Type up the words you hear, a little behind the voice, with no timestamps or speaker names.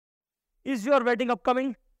Is your wedding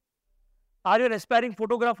upcoming? Are you an aspiring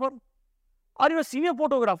photographer? Are you a senior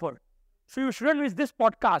photographer? So you shouldn't miss this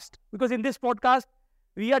podcast, because in this podcast,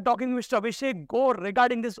 we are talking with Mr. Abhishek Gor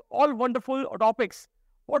regarding this all wonderful topics.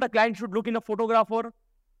 What a client should look in a photographer.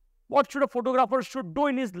 What should a photographer should do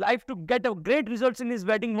in his life to get a great results in his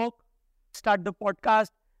wedding work. Start the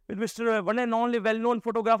podcast with Mr. One and only well-known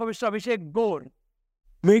photographer, Mr. Abhishek Gor.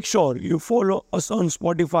 Make sure you follow us on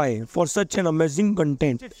Spotify for such an amazing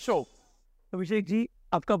content. Show Abhishek ji,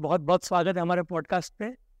 आपका बहुत बहुत स्वागत है हमारे podcast पे।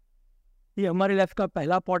 ये हमारी life का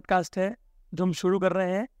पहला पॉडकास्ट है जो हम शुरू कर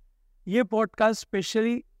रहे हैं। ये पॉडकास्ट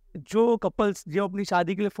स्पेशली जो कपल्स जो अपनी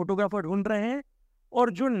शादी के लिए फोटोग्राफर ढूंढ रहे हैं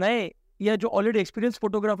और जो नए या जो ऑलरेडी एक्सपीरियंस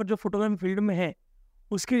फोटोग्राफर जो फोटोग्राफी फील्ड में है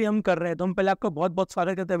उसके लिए हम कर रहे हैं। तो हम पहले आपका बहुत बहुत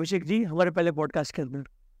स्वागत करते हैं अभिषेक जी हमारे पहले पॉडकास्ट के अंदर।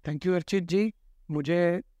 थैंक यू अर्चित जी,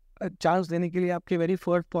 मुझे चांस देने के लिए आपके वेरी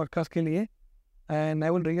फर्स्ट पॉडकास्ट के लिए। And I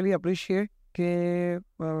will really appreciate कि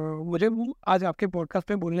मुझे आज आपके पॉडकास्ट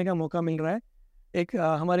पे बोलने का मौका मिल रहा है एक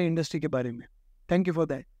हमारे इंडस्ट्री के बारे में। Thank you for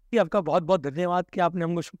that. जी आपका बहुत बहुत धन्यवाद कि आपने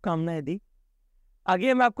हमको शुभकामनाएं दी।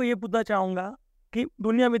 आगे मैं आपको ये पूछना चाहूँगा कि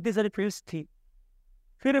दुनिया में इतनी सारी फील्ड्स थी,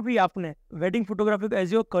 फिर भी आपने वेडिंग फोटोग्राफी को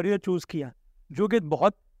एज योर करियर चूज़ किया, जो कि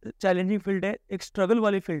बहुत चैलेंजिंग फील्ड है, एक स्ट्रगल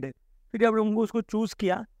वाली फील्ड है। फिर आपने उनको उसको चूज़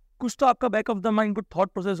किया, कुछ तो आपका बैक ऑफ द माइंड कुछ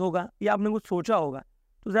थॉट प्रोसेस होगा या आपने कुछ सोचा होगा,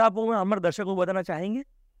 तो जरा आप वो हमारे दर्शकों को बताना चाहेंगे?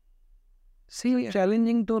 सी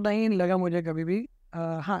चैलेंजिंग तो नहीं लगा मुझे कभी भी।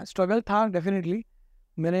 हाँ, स्ट्रगल था डेफिनेटली।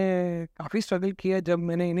 मैंने काफ़ी स्ट्रगल किया जब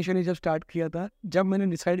मैंने इनिशियली जब स्टार्ट किया था, जब मैंने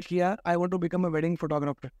डिसाइड किया I want to become a wedding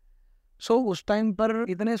photographer. सो उस टाइम पर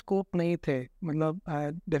इतने स्कोप नहीं थे। मतलब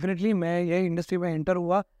डेफिनेटली मैं ये इंडस्ट्री में एंटर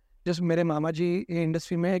हुआ जस्ट मेरे मामा जी ये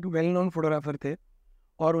इंडस्ट्री में एक वेल नोन फोटोग्राफर थे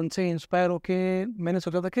और उनसे इंस्पायर होके मैंने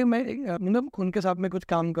सोचा था कि मैं मतलब उनके साथ में कुछ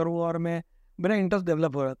काम करूँ और मेरा इंटरेस्ट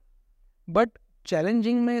डेवलप हो रहा था। बट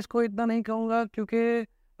चैलेंजिंग मैं इसको इतना नहीं कहूँगा क्योंकि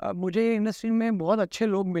मुझे इंडस्ट्री में बहुत अच्छे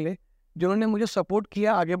लोग मिले जिन्होंने मुझे सपोर्ट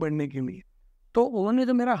किया आगे बढ़ने के लिए। तो उन्होंने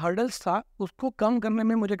जो मेरा हर्डल्स था उसको कम करने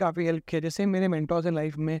में मुझे काफ़ी हेल्प किया। जैसे मेरे मेंटर्स हैं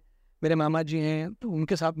लाइफ में, मेरे मामा जी हैं, तो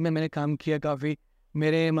उनके साथ में मैंने काम किया काफ़ी।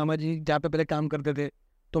 मेरे मामा जी जहाँ पे पहले काम करते थे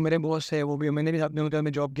तो मेरे बॉस है वो भी, मैंने भी साथ में उनके साथ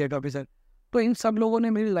में जॉब किया काफ़ी सर। तो इन सब लोगों ने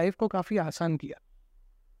मेरी लाइफ को काफ़ी आसान किया।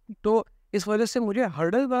 तो इस वजह से मुझे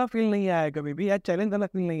हर्डल वाला फील नहीं आया कभी भी, या चैलेंज वाला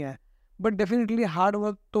फील नहीं आया। बट डेफिनेटली हार्ड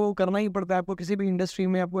वर्क तो करना ही पड़ता है। आपको किसी भी इंडस्ट्री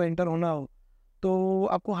में आपको एंटर होना हो तो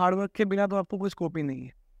आपको हार्ड वर्क के बिना तो आपको कोई स्कोप ही नहीं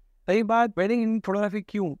है। रही बात वेडिंग इन फोटोग्राफी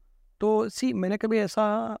क्यों, तो मैंने कभी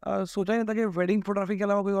ऐसा सोचा नहीं था कि वेडिंग फोटोग्राफी के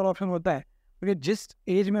अलावा कोई और ऑप्शन होता है। क्योंकि जिस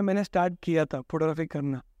एज में मैंने स्टार्ट किया था फोटोग्राफी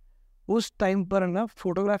करना उस टाइम पर ना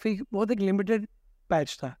फोटोग्राफी बहुत एक लिमिटेड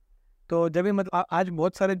पैच था। तो जब भी मतलब आज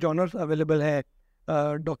बहुत सारे जॉनर्स अवेलेबल है,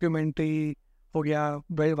 डॉक्यूमेंट्री हो गया,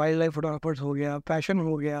 वाइल्ड लाइफ फोटोग्राफर्स हो गया, फैशन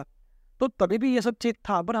हो गया, तो तभी भी ये सब चीज़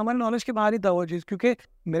था पर हमारे नॉलेज के बाहर ही था वो चीज़। क्योंकि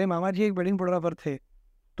मेरे मामा जी एक वेडिंग फोटोग्राफर थे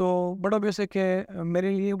तो बड़ा बेसिक है मेरे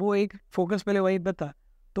लिए वो एक फोकस पहले वही पे था।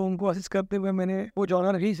 तो उनको असिस्ट करते हुए मैंने वो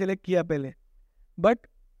जॉनर ही सिलेक्ट किया पहले। बट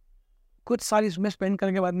कुछ साल इसमें स्पेंड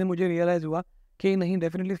करने के बाद में मुझे रियलाइज़ हुआ कि नहीं,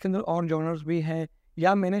 डेफिनेटली इसके अंदर और जॉनर्स भी हैं,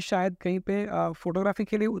 या मैंने शायद कहीं पे फोटोग्राफी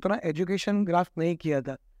के लिए उतना एजुकेशन ग्रास्प नहीं किया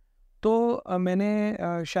था। तो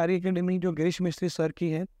मैंने शायरी एकेडमी जो गिरीश मिस्त्री सर की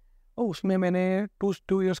है और उसमें मैंने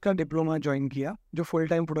 2 इयर्स का डिप्लोमा ज्वाइन किया जो फुल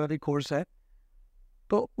टाइम फोटोग्राफी कोर्स है।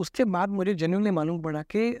 तो उसके बाद मुझे जेन्युइनली मालूम पड़ा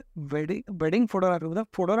कि वेडिंग फोटोग्राफी मतलब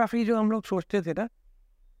फोटोग्राफी जो हम लोग सोचते थे ना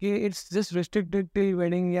कि it's just restricted till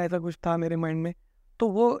wedding या ऐसा कुछ था मेरे माइंड में, तो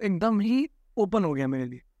वो एकदम ही ओपन हो गया मेरे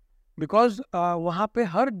लिए। बिकॉज वहाँ पे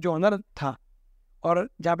हर जॉनर था और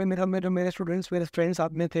जहाँ पे मेरे जो मेरे स्टूडेंट्स मेरे फ्रेंड्स साथ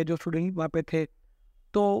में थे जो स्टूडेंट वहाँ पे थे,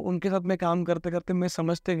 तो उनके साथ में काम करते करते मैं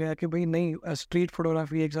समझते गया कि भाई नहीं, स्ट्रीट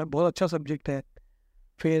फोटोग्राफी एक बहुत अच्छा सब्जेक्ट है।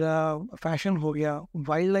 फिर फैशन हो गया,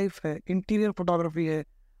 वाइल्ड लाइफ है, इंटीरियर फोटोग्राफी है,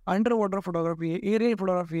 अंडर वाटर फोटोग्राफी है, एरियल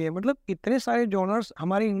फोटोग्राफी है। मतलब इतने सारे जॉनर्स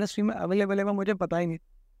हमारी इंडस्ट्री में अवेलेबल है मुझे पता ही नहीं।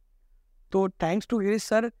 तो थैंक्स टू गिरीश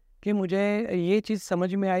सर कि मुझे ये चीज़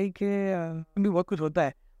समझ में आई कि भी बहुत कुछ होता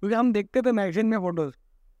है। क्योंकि हम देखते थे मैगजीन में फ़ोटोज़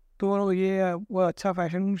तो ये वो अच्छा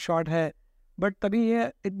फैशन शॉट है, बट तभी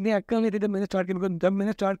ये इतनी अक्ल नहीं थी जब मैंने स्टार्ट किया। बिकॉज जब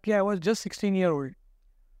मैंने स्टार्ट किया I was just 16 year old.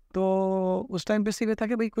 तो उस टाइम पे सिर्फ था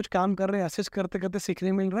कि भाई कुछ काम कर रहे हैं, असिस्ट करते करते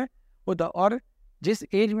सीखने मिल रहा है होता। और जिस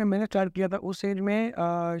एज में मैंने स्टार्ट किया था उस एज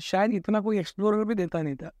में शायद इतना कोई एक्सप्लोरर भी देता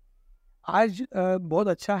नहीं था। आज बहुत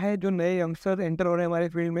अच्छा है जो नए यंगस्टर एंटर हो रहे हैं हमारे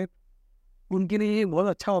फील्ड में, उनके लिए ये बहुत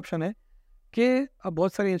अच्छा ऑप्शन है कि अब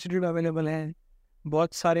बहुत सारे इंस्टीट्यूट अवेलेबल हैं,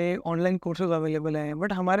 बहुत सारे ऑनलाइन कोर्सेज अवेलेबल हैं।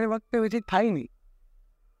 बट हमारे वक्त पे वैसे था ही नहीं।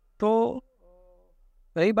 तो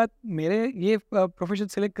रही बात मेरे ये प्रोफेशन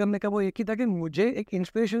सेलेक्ट करने का, वो एक ही था कि मुझे एक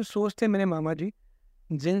इंस्पिरेशन सोर्स थे मेरे मामा जी,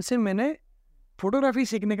 जिनसे मैंने फोटोग्राफी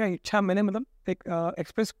सीखने का इच्छा मैंने मतलब एक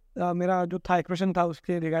एक्सप्रेस मेरा जो था एक्सप्रेशन था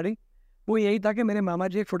उसके रिगार्डिंग वो यही था कि मेरे मामा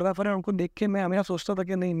जी एक फोटोग्राफर हैं, उनको देख के मैं हमेशा सोचता था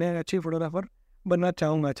कि नहीं, मैं अच्छी फोटोग्राफर बनना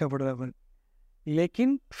चाहूँगा, अच्छा फोटोग्राफर।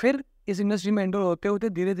 लेकिन फिर इस इंडस्ट्री में एंटर होते होते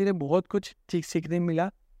धीरे धीरे बहुत कुछ सीखने मिला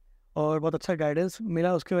और बहुत अच्छा गाइडेंस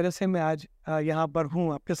मिला। उसकी वजह से मैं आज यहाँ पर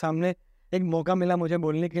हूँ, आपके सामने एक मौका मिला मुझे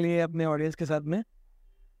बोलने के लिए अपने ऑडियंस के साथ में।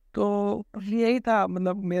 तो यही था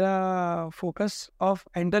मतलब मेरा focus of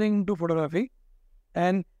entering into photography,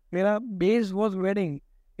 and मेरा बेस वाज वेडिंग।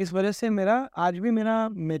 इस वजह से मेरा आज भी मेरा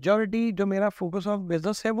मेजॉरिटी जो मेरा फोकस ऑफ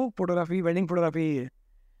बिजनेस है वो फोटोग्राफी, वेडिंग फोटोग्राफी ही है।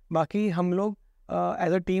 बाकी हम लोग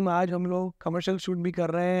एज अ टीम आज हम लोग कमर्शियल शूट भी कर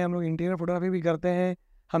रहे हैं, हम लोग इंटीरियर फोटोग्राफी भी करते हैं,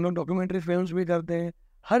 हम लोग डॉक्यूमेंट्री फिल्म्स भी करते हैं,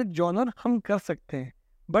 हर जॉनर हम कर सकते हैं।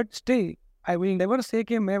 But still I will never say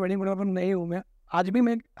कि मैं वेडिंग फोटोग्राफर नहीं हूँ। मैं आज भी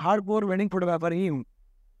मैं हार्डकोर वेडिंग फोटोग्राफर ही हूँ।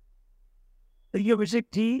 देखिए अभिषेक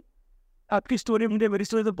जी, आपकी स्टोरी मुझे, मेरी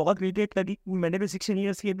स्टोरी तो बहुत रिलेटेड लगी। मैंने भी 16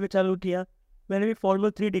 ईयर्स की एज में चालू किया। मैंने भी फॉर्मल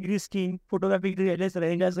 3 डिग्रीज की, फोटोग्राफी की, एल एस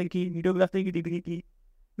की, वीडियोग्राफी की डिग्री की,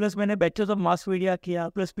 प्लस मैंने बैचलर्स ऑफ मास मीडिया किया,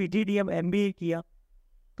 प्लस PTDM MBA किया।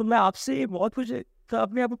 तो मैं आपसे बहुत कुछ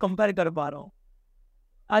अपने आप को कंपेयर कर पा रहा हूँ।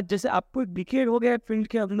 आज जैसे आपको एक डिकेड हो गया फील्ड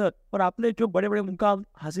के अंदर और आपने जो बड़े बड़े मुकाम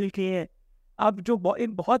हासिल किए हैं, आप जो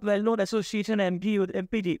एक बहुत वेल नोन एसोसिएशन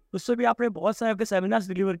MPG, उससे भी आपने बहुत सारे आपके सेमिनार्स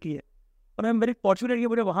डिलीवर किए और मैं वेरी फॉर्चुनेट कि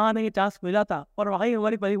मुझे वहाँ आने का चांस मिला था और वहाँ ही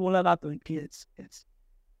हमारी पहली मुलाकात हुई थी।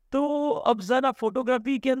 तो अब जरा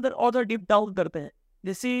फोटोग्राफी के अंदर और डीप डाउन करते हैं।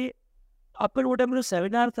 जैसे आपका वो टाइम जो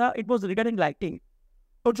सेमिनार था, इट वॉज रिगार्डिंग लाइटिंग,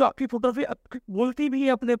 और जो आपकी फोटोग्राफी बोलती भी है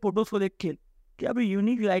अपने फोटोज को देख के कि अभी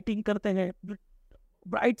यूनिक लाइटिंग करते हैं,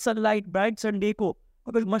 ब्राइट सनलाइट, ब्राइट सनडे को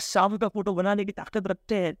अब एक मस्त शाम का फोटो बनाने की ताकत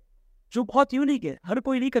रखते हैं, जो बहुत यूनिक है, हर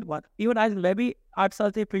कोई नहीं कर पाता। इवन आज मैं भी 8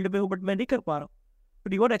 साल से फील्ड में हूँ, बट मैं नहीं कर पा रहा हूँ,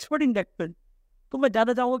 but you are expert in that field. तो मैं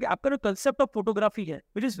जानना चाहूँगा कि आपका जो कंसेप्ट ऑफ फोटोग्राफी है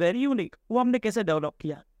विच इज़ वेरी यूनिक, वो हमने कैसे डेवलप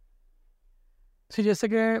किया? जैसे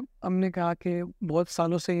कि हमने कहा कि बहुत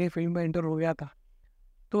सालों से ये फील्ड में एंटर हो गया था,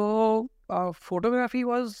 तो फोटोग्राफी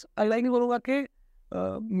वाज, लाइक नहीं बोलूँगा कि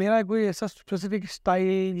मेरा कोई ऐसा स्पेसिफिक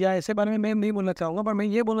स्टाइल या ऐसे बारे में मैं नहीं बोलना चाहूँगा, पर मैं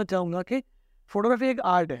ये बोलना चाहूँगा कि फोटोग्राफी एक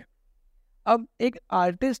आर्ट है। अब एक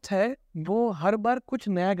आर्टिस्ट है, वो हर बार कुछ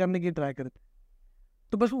नया करने की ट्राई करते,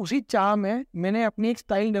 तो बस उसी चाह में मैंने अपनी एक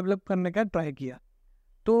स्टाइल डेवलप करने का ट्राई किया।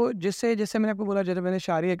 तो जैसे जैसे मैंने आपको बोला, जैसे मैंने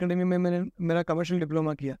शारी एकेडमी में मैंने मेरा कमर्शियल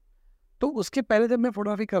डिप्लोमा किया, तो उसके पहले जब मैं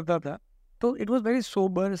फोटोग्राफी करता था तो it was very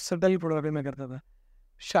sober subtle photography में करता था।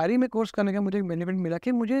 शारी में कोर्स करने का मुझे एक बेनिफिट मिला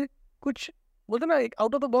कि मुझे कुछ बोलते ना, एक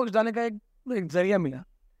आउट ऑफ द बॉक्स जाने का एक जरिया मिला,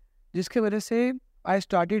 जिसके वजह से I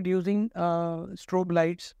started using strobe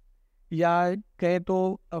lights, या कहे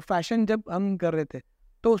तो फैशन जब हम कर रहे थे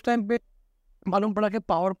तो उस टाइम पे मालूम पड़ा कि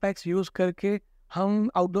पावर पैक्स यूज़ करके हम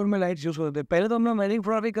आउटडोर में लाइट्स यूज़ करते थे। पहले तो हम लोग वेडिंग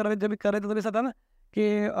फोटोग्राफी कर रहे थे, जब कर रहे थे तब ऐसा था ना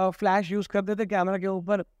कि फ्लैश यूज़ करते थे कैमरा के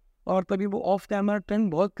ऊपर, और तभी वो ऑफ कैमरा ट्रेंड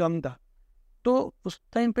बहुत कम था। तो उस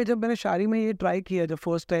टाइम पे जब मैंने शादी में ये ट्राई किया, जब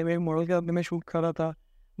फर्स्ट टाइम एक मॉडल के साथ मैं शूट कर रहा था,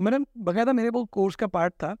 मैंने बकायदा मेरे वो कोर्स का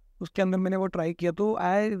पार्ट था, उसके अंदर मैंने वो ट्राई किया, तो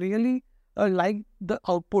I really like the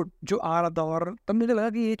output जो आ रहा था। और तब मुझे लगा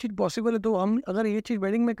कि ये चीज़ पॉसिबल है, तो हम अगर ये चीज़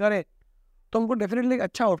वेडिंग में करें तो हमको डेफिनेटली एक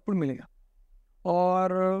अच्छा आउटपुट मिलेगा।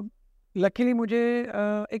 और लकीली मुझे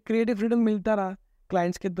एक क्रिएटिव फ्रीडम मिलता रहा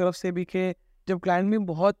क्लाइंट्स की तरफ से भी, कि जब क्लाइंट भी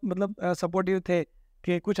बहुत मतलब सपोर्टिव थे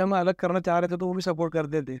कि कुछ हम अलग करना चाह रहे थे तो वो भी सपोर्ट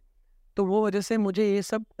करते थे, तो वो वजह से मुझे ये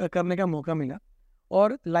सब करने का मौका मिला।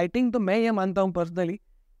 और लाइटिंग तो मैं ये मानता हूँ पर्सनली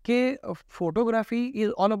कि photography is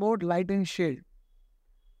all about light and shade.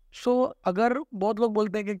 So अगर बहुत लोग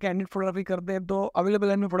बोलते हैं कि कैंडिड फोटोग्राफी करते हैं तो अवेलेबल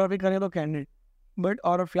लाइट में फोटोग्राफी करें तो कैंडिड, बट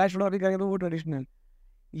और फ्लैश फोटोग्राफी करें तो वो ट्रेडिशनल।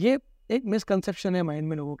 ये एक मिसकंसेप्शन है माइंड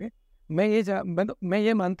में लोगों के। मैं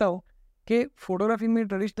ये मानता हूँ कि फोटोग्राफी में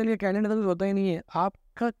ट्रेडिशनल या कैंडिड तो कुछ होता ही नहीं है।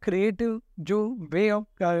 आपका क्रिएटिव जो way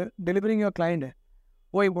of delivering your client है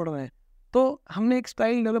वो इम्पोर्टेंट है। तो हमने एक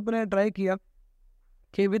स्टाइल डेवलप करने ट्राई किया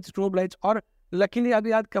कि विद स्ट्रोब लाइट्स, और लकीली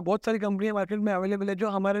अभी आज का बहुत सारी कंपनियां मार्केट में अवेलेबल है जो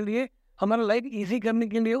हमारे लिए हमारा लाइफ इजी करने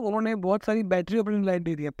के लिए उन्होंने बहुत सारी बैटरी ऑपरेटेड लाइट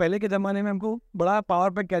दे दी है। पहले के ज़माने में हमको बड़ा पावर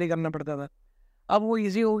पैक कैरी करना पड़ता था, अब वो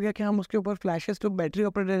इजी हो गया कि हम उसके ऊपर फ्लैशेस, जो बैटरी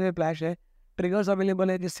ऑपरेटेड फ्लैश है, ट्रिगर्स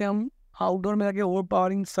अवेलेबल है, जिससे हम आउटडोर में जाके ओवर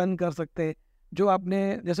पावरिंग सन कर सकते हैं। जो आपने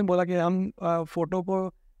जैसे बोला कि हम फोटो को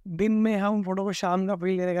दिन में, हम फोटो को शाम का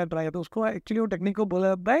फील देने का ट्राई करते हैं, उसको एक्चुअली वो टेक्निक को बोला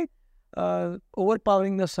जाता है ओवर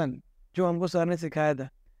पावरिंग द सन, जो हमको सर ने सिखाया था।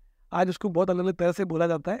 आज उसको बहुत अलग अलग तरह से बोला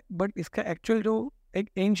जाता है, बट इसका एक्चुअल जो एक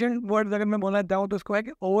एंशिएंट वर्ड अगर मैं बोलना चाहूँ तो इसको है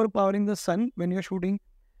कि over powering the sun when you are shooting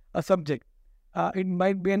a subject. It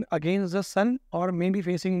might be against the sun or maybe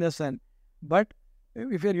facing the sun, but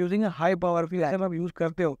if you're using a high power flash आप use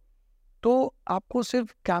करते हो तो आपको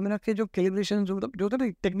सिर्फ कैमरा के जो calibration जो होता है ना,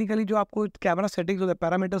 टेक्निकली जो आपको कैमरा सेटिंग्स होता है,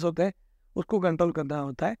 पैरामीटर्स होते हैं, उसको कंट्रोल करना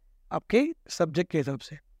होता है आपके सब्जेक्ट के हिसाब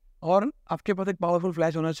से। और आपके पास एक पावरफुल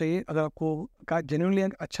फ्लैश होना चाहिए। अगर आपको का जेन्युइनली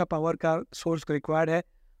अच्छा पावर का सोर्स रिक्वायर्ड है,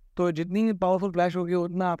 तो जितनी पावरफुल फ्लैश होगी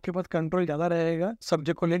उतना आपके पास कंट्रोल ज़्यादा रहेगा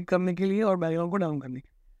सब्जेक्ट को लिंक करने के लिए और बैकग्राउंड को डाउन करने के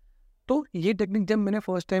लिए। तो ये टेक्निक जब मैंने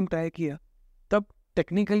फर्स्ट टाइम ट्राई किया, तब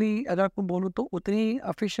टेक्निकली अगर आपको बोलूँ तो उतनी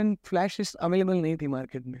एफिशिएंट फ्लैश अवेलेबल नहीं थी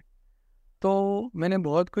मार्केट में। तो मैंने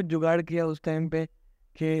बहुत कुछ जुगाड़ किया उस टाइम पे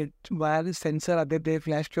कि वायरलेस सेंसर आते थे,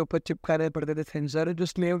 फ्लैश के ऊपर चिपका रहे पड़ते थे सेंसर, जो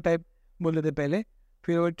स्लेव टाइप बोलते थे पहले।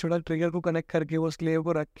 फिर वो छोटा ट्रिगर को कनेक्ट करके वो स्लेव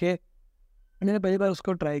को रख के मैंने पहली बार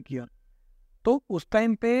उसको ट्राई किया। तो उस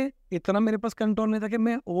टाइम पे इतना मेरे पास कंट्रोल नहीं था कि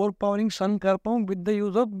मैं ओवर पावरिंग सन कर पाऊँ with the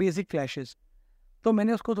use of basic flashes. तो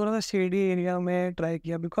मैंने उसको थोड़ा सा शेडी एरिया में ट्राई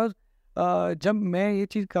किया, बिकॉज जब मैं ये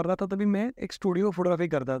चीज़ कर रहा था तभी मैं एक स्टूडियो फोटोग्राफी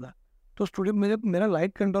करता था। तो स्टूडियो में मेरा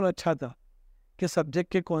लाइट कंट्रोल अच्छा था कि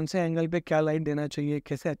सब्जेक्ट के कौन से एंगल पे क्या लाइट देना चाहिए,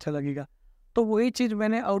 कैसे अच्छा लगेगा। तो वही चीज़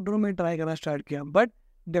मैंने आउटडोर में ट्राई करना स्टार्ट किया। But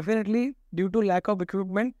definitely due to lack of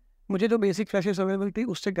equipment मुझे जो बेसिक फ्लैशेस अवेलेबल थी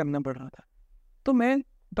उससे करना पड़ रहा था। तो मैं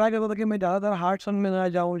ट्राई करता था कि मैं ज़्यादातर हार्ड सन में ना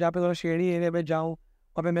जाऊँ, जहाँ पे थोड़ा शेडी एरिया में जाऊँ,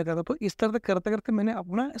 वहाँ पे मैं करता। तो इस तरह से करते करते मैंने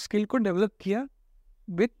अपना स्किल को डेवलप किया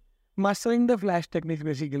with mastering the flash techniques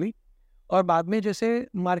basically. और बाद में जैसे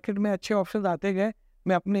मार्केट में अच्छे ऑप्शन आते गए,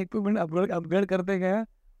 मैं अपने इक्विपमेंट अपग्रेड करते गया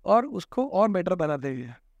और उसको और बेटर बनाते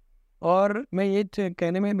गया। और मैं ये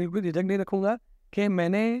कहने में बिल्कुल झिझक नहीं रखूँगा कि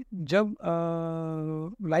मैंने जब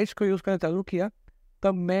लाइट्स को यूज़ करना चालू किया,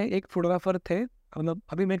 तब मैं एक फोटोग्राफर थे, मतलब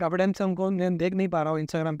अभी मैं काफ़ी टाइम से उनको मैं देख नहीं पा रहा हूँ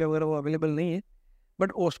इंस्टाग्राम पे वगैरह, वो अवेलेबल नहीं है,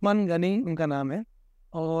 बट ओस्मान गनी उनका नाम है।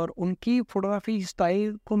 और उनकी फोटोग्राफी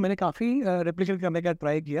स्टाइल को मैंने काफ़ी रेप्लिकेट करने का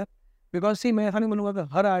ट्राई किया। बिकॉज सी मैं ऐसा नहीं बोलूँगा कि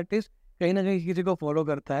हर आर्टिस्ट कहीं ना कहीं किसी को फॉलो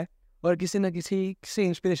करता है और किसी न किसी से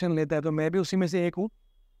इंस्पिरेशन लेता है, तो मैं भी उसी में से एक हूँ।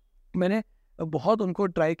 मैंने बहुत उनको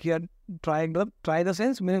ट्राई किया, ट्राई द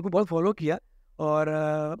सेंस मैंने उनको बहुत फॉलो किया और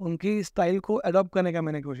उनकी स्टाइल को अडॉप्ट करने का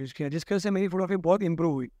मैंने कोशिश किया, जिसकी वजह से मेरी फोटोग्राफी बहुत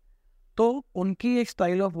इंप्रूव हुई। तो उनकी एक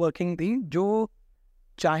स्टाइल ऑफ वर्किंग थी जो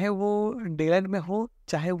चाहे वो डे लाइट में हो,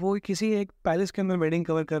 चाहे वो किसी एक पैलेस के अंदर वेडिंग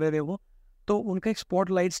कवर कर रहे थे वो, तो उनका एक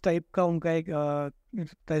स्पॉटलाइट्स टाइप का उनका एक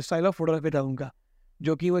स्टाइल ऑफ फोटोग्राफी था उनका,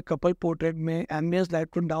 जो कि वो एक कपल पोर्ट्रेट में एम्बियंस लाइट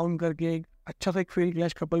को डाउन करके एक अच्छा सा एक फील्ड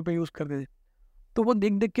क्लैश कपल पे यूज़ करते थे। तो वो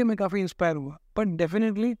देख देख के मैं काफ़ी इंस्पायर हुआ। पर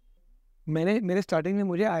डेफिनेटली मेरे स्टार्टिंग में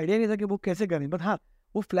मुझे आइडिया नहीं था कि वो कैसे करें, बट हाँ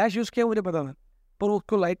वो फ्लैश यूज़ किया मुझे पता था, पर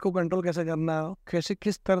उसको लाइट को कंट्रोल कैसे करना, कैसे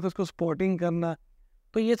किस तरह से उसको स्पॉटिंग करना,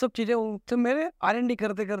 तो ये सब चीज़ें तो मेरे R&D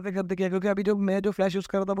करते करते करते किया। क्योंकि अभी जो फ्लैश यूज़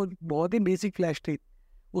कर रहा था वो बहुत ही बेसिक फ्लैश थी,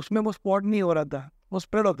 उसमें वो स्पॉट नहीं हो रहा था, वो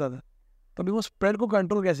स्प्रेड होता था। तो अभी वो स्प्रेड को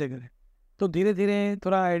कंट्रोल कैसे करें, तो धीरे धीरे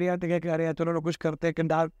थोड़ा आइडिया आता है कि अरे यार चलो कुछ करते हैं कि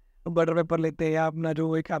डार्क बटर पेपर लेते हैं, या अपना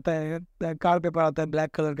जो एक आता है कार्ड पेपर आता है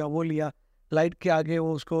ब्लैक कलर का, वो लिया, लाइट के आगे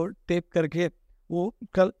वो उसको टेप करके वो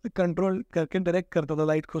कंट्रोल करके डायरेक्ट करता था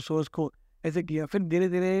लाइट को, सोर्स को, ऐसे किया। फिर धीरे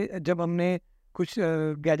धीरे जब हमने कुछ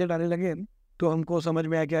गैजेट आने लगे तो हमको समझ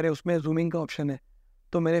में आया कि अरे उसमें जूमिंग का ऑप्शन है,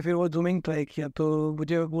 तो मैंने फिर वो जूमिंग ट्राई किया, तो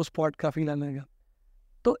मुझे वो स्पॉट का फील आने लगा।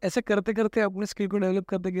 तो ऐसे करते करते अपने स्किल को डेवलप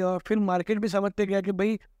करते गया और फिर मार्केट भी समझते गया कि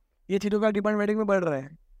भाई ये चीज़ों का डिमांड वेडिंग में बढ़ रहा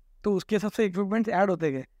है, तो उसके हिसाब से इक्विपमेंट्स ऐड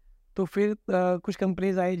होते गए। तो फिर कुछ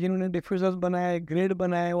कंपनीज आई जिन्होंने डिफ्यूजर्स बनाए, ग्रिड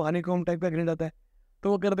बनाए, वो हनीकॉम टाइप का ग्रिड आता है, तो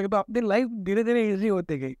वो करते तो अपनी लाइफ धीरे धीरे ईजी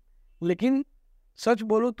होते गई। लेकिन सच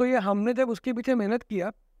बोलो तो ये हमने जब उसके पीछे मेहनत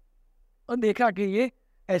किया और देखा कि ये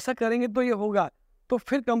ऐसा करेंगे तो ये होगा, तो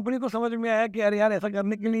फिर कंपनी को समझ में आया कि अरे यार ऐसा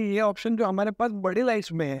करने के लिए ये ऑप्शन जो हमारे पास बड़ी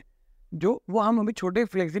लाइट्स में है, जो वो हम अभी छोटे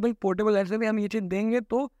फ्लेक्सिबल पोर्टेबल लाइट्स में भी हम ये चीज़ देंगे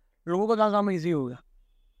तो लोगों का काम ईजी होगा।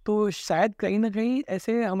 तो शायद कहीं ना कहीं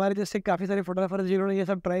ऐसे हमारे जैसे काफ़ी सारे फोटोग्राफर जिन्होंने ये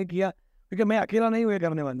सब ट्राई किया, क्योंकि मैं अकेला नहीं हुआ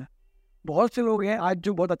करने वाला, बहुत से लोग हैं आज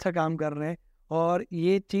जो बहुत अच्छा काम कर रहे हैं। और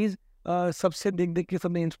ये चीज़ सबसे देख देख के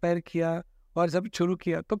सबने इंस्पायर किया और सब शुरू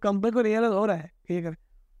किया, तो कंपनी को रियलाइज हो रहा है कि ये कर।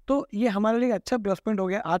 तो ये हमारे लिए अच्छा प्लस पॉइंट हो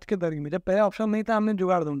गया आज के तारीख में। जब पहले ऑप्शन नहीं था हमने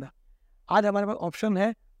जुगाड़ ढूंढा, आज हमारे पास ऑप्शन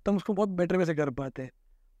है तो हम उसको बहुत बेटर वे से कर पाते हैं।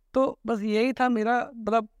 तो बस यही था मेरा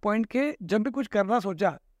मतलब पॉइंट के जब भी कुछ करना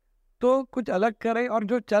सोचा तो कुछ अलग करें और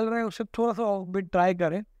जो चल रहा है उससे थोड़ा सा ऑफ बिट ट्राई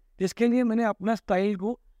करें, जिसके लिए मैंने अपना स्टाइल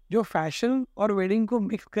को जो फैशन और वेडिंग को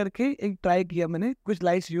मिक्स करके एक ट्राई किया। मैंने कुछ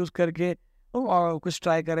लाइट्स यूज़ करके और कुछ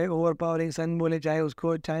ट्राई करे, ओवर पावरिंग सन बोले चाहे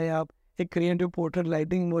उसको, चाहे आप एक क्रिएटिव पोर्ट्रेट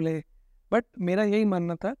लाइटिंग बोले। बट मेरा यही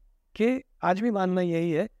मानना था कि आज भी मानना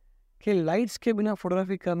यही है कि लाइट्स के बिना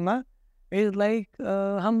फोटोग्राफी करना इज़ लाइक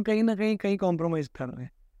हम कहीं ना कहीं कॉम्प्रोमाइज़ कर रहे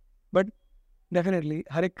हैं। बट डेफिनेटली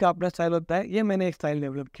हर एक का अपना स्टाइल होता है, ये मैंने एक स्टाइल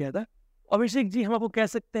डेवलप किया था। अभिषेक जी, हम आपको कह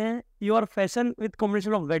सकते हैं your fashion with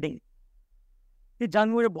combination of wedding. ये जान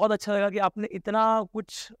के मुझे बहुत अच्छा लगा कि आपने इतना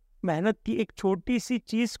कुछ मेहनत की एक छोटी सी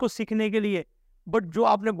चीज़ को सीखने के लिए, बट जो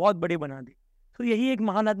आपने बहुत बड़ी बना दी। तो यही एक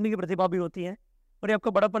महान आदमी की प्रतिभा भी होती है, और ये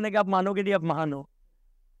आपका बड़ापन है कि आप मानोगे नहीं, आप महान हो।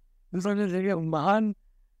 दूसरा जगह महान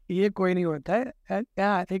ये कोई नहीं होता है।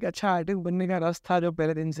 क्या एक अच्छा आर्टिस्ट बनने का रस था जो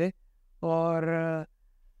पहले दिन से, और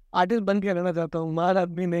आर्टिस्ट बन के रहना चाहता हूँ, मार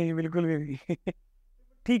आदमी नहीं, बिल्कुल भी नहीं।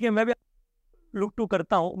 ठीक है, मैं भी लुक टू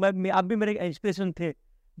करता हूँ। आप भी मेरे इंस्पिरेशन थे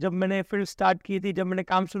जब मैंने फील्ड स्टार्ट की थी, जब मैंने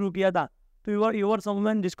काम शुरू किया था। तो यू आर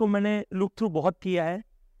समवन जिसको मैंने लुक थ्रू बहुत किया है।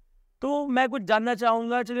 तो मैं कुछ जानना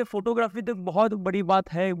चाहूँगा। चलिए, फोटोग्राफी तो बहुत बड़ी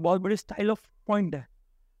बात है, बहुत बड़ी स्टाइल ऑफ पॉइंट है,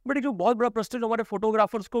 बट एक जो बहुत बड़ा प्रश्न हमारे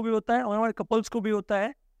फोटोग्राफर्स को भी होता है और हमारे कपल्स को भी होता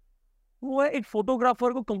है, वो है एक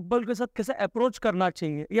फोटोग्राफर को कपल के साथ कैसे अप्रोच करना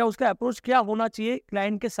चाहिए, या उसका अप्रोच क्या होना चाहिए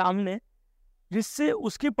क्लाइंट के सामने, जिससे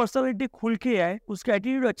उसकी पर्सनालिटी खुल के आए, उसका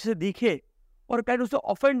एटीट्यूड अच्छे से दिखे, और क्लाइंट उससे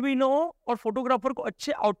ऑफेंड भी ना हो, और फोटोग्राफर को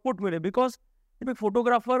अच्छे आउटपुट मिले। बिकॉज जब एक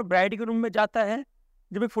फोटोग्राफर ब्राइड के रूम में जाता है,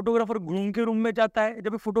 जब एक फोटोग्राफर ग्रूम के रूम में जाता है,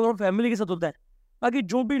 जब एक फोटोग्राफर फैमिली के साथ होता है, बाकी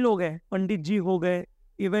जो भी लोग हैं, पंडित जी हो गए,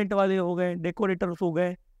 इवेंट वाले हो गए, डेकोरेटर्स हो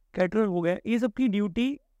गए, कैटरर हो गए, ये सब की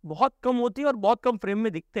ड्यूटी बहुत कम होती है और बहुत कम फ्रेम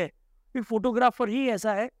में दिखते हैं। फिर फोटोग्राफर ही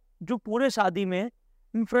ऐसा है जो पूरे शादी में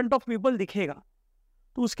इन फ्रंट ऑफ पीपल दिखेगा।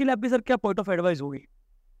 तो उसके लिए आपकी सर क्या पॉइंट ऑफ एडवाइस होगी?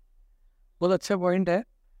 बहुत अच्छा पॉइंट है।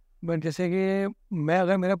 बट जैसे कि मैं,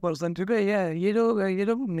 अगर मेरा पर्सन, क्योंकि ये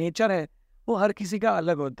जो नेचर है वो हर किसी का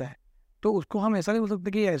अलग होता है, तो उसको हम ऐसा नहीं बोल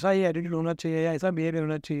सकते कि ऐसा ही एटीट्यूड होना चाहिए या ऐसा बिहेवियर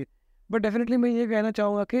होना चाहिए। बट डेफिनेटली मैं ये कहना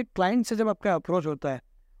चाहूँगा कि क्लाइंट से जब आपका अप्रोच होता है,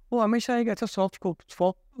 वो हमेशा एक अच्छा सॉफ्ट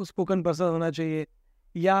स्पोकन पर्सन होना चाहिए,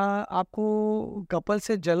 या आपको कपल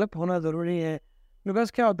से डेवलप होना ज़रूरी है।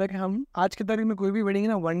 बिकॉज क्या होता है कि हम आज की तारीख में कोई भी वेडिंग है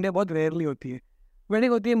ना, वन डे बहुत रेयरली होती है।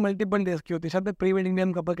 वेडिंग होती है मल्टीपल डेज की होती है, शायद प्री वेडिंग भी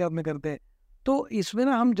हम कपल के हाथ में करते हैं। तो इसमें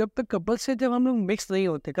ना, हम जब तक कपल से, जब हम लोग मिक्स नहीं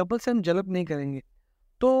होते, कपल से हम डेवलप नहीं करेंगे,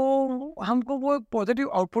 तो हमको वो पॉजिटिव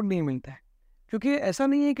आउटपुट नहीं मिलता है। क्योंकि ऐसा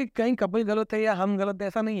नहीं है कि कहीं कपल गलत है या हम गलत है,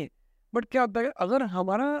 ऐसा नहीं है। बट क्या होता है, अगर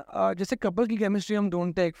हमारा जैसे कपल की केमिस्ट्री हम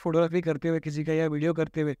ढूंढते हैं एक फोटोग्राफी करते हुए किसी का, या वीडियो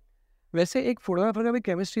करते हुए, वैसे एक फोटोग्राफर का भी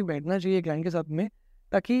केमिस्ट्री बैठना चाहिए क्लाइंट के साथ में,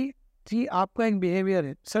 ताकि जी आपका एक बिहेवियर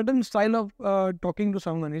है, certain style of talking to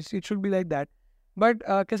someone, it should be like that. But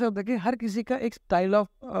कैसा होता है कि हर किसी का एक स्टाइल ऑफ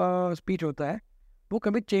स्पीच होता है, वो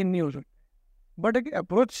कभी चेंज नहीं हो सकता। बट एक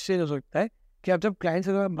अप्रोच चेंज हो सकता है कि आप जब क्लाइंट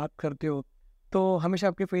से बात करते हो, तो हमेशा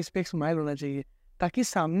आपके फेस पे एक स्माइल होना चाहिए, ताकि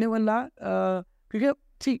सामने वाला क्योंकि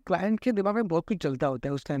सी क्लाइंट के दिमाग में बहुत कुछ चलता होता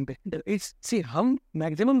है उस टाइम पे। इट्स सी हम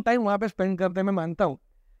मैक्सिमम टाइम वहाँ पे स्पेंड करते हैं, मैं मानता हूँ,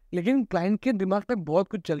 लेकिन क्लाइंट के दिमाग पे बहुत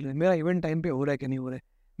कुछ चल रहा है। मेरा इवेंट टाइम पे हो रहा है कि नहीं हो रहा है,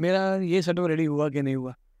 मेरा ये सेटअप रेडी हुआ कि नहीं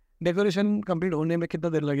हुआ, डेकोरेशन कंप्लीट होने में कितना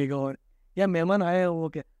देर लगेगा, और या मेहमान आए हो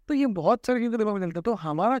क्या। तो ये बहुत सारी चीज़ें दिमाग में चलता है। तो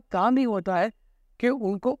हमारा काम ही होता है कि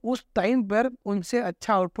उनको उस टाइम पर उनसे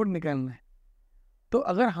अच्छा आउटपुट निकालना है। तो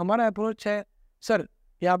अगर हमारा अप्रोच है, सर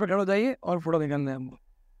यहाँ पे खड़े हो जाइए और फोटो निकालना है हमको,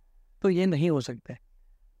 तो ये नहीं हो सकता है।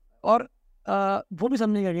 और वो भी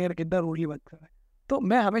समझेगा कि यार कितना रूडली बात कर रहा है। तो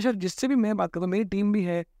मैं हमेशा जिससे भी मैं बात करता हूँ, मेरी टीम भी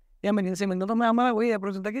है या मैं जिनसे मिलता हूँ, तो मैं, हमारा वही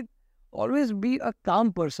अप्रोच होता है कि always be a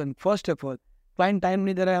calm person first of all. Client time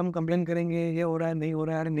नहीं दे रहा है, हम कंप्लेन करेंगे ये हो रहा है, नहीं हो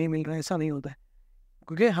रहा है, अरे नहीं मिल रहा है, ऐसा नहीं होता है।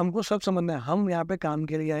 क्योंकि हमको सब समझना है, हम यहाँ पे काम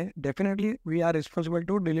के लिए आए। Definitely we are responsible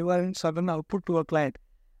to deliver certain output to a client,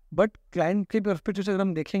 but client के पर्सपेक्टिव से अगर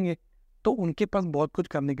हम देखेंगे तो उनके पास बहुत कुछ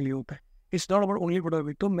करने के लिए होता है। It's not about only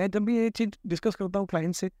photography. तो मैं जब भी ये चीज़ डिस्कस करता हूँ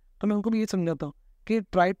क्लाइंट से, तो मैं उनको भी ये समझाता हूँ कि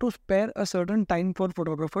try to spare a certain time for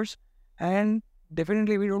photographers, and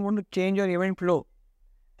definitely we don't want to change your event flow.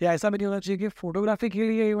 या ऐसा भी नहीं होना चाहिए कि फोटोग्राफी के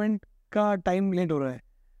लिए इवेंट का टाइम लेट हो रहा है।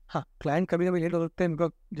 हाँ, क्लाइंट कभी कभी लेट हो सकते हैं,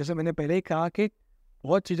 बिकॉज जैसे मैंने पहले ही कहा कि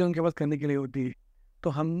बहुत चीज़ें उनके पास करने के लिए होती है। तो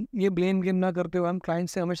हम ये ब्लेम गेम ना करते हुए हम क्लाइंट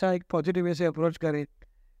से हमेशा एक पॉजिटिव वे से अप्रोच करें,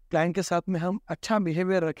 क्लाइंट के साथ में हम अच्छा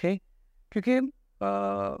बिहेवियर रखें। क्योंकि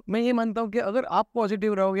मैं ये मानता हूँ कि अगर आप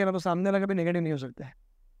पॉजिटिव रहोगे ना, तो सामने वाला कभी नेगेटिव नहीं हो सकता है।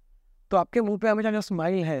 तो आपके मुंह पे हमेशा जो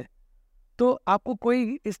स्माइल है, तो आपको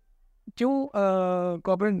कोई इस क्यों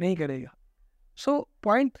कोऑपरेट नहीं करेगा। सो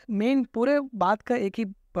पॉइंट मेन पूरे बात का एक ही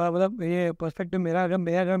मतलब ये पर्सपेक्टिव मेरा,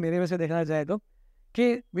 अगर मेरे वैसे देखना चाहे तो,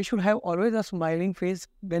 कि we should have always a smiling face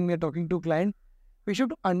when we are talking to client. We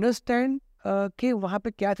should understand कि वहाँ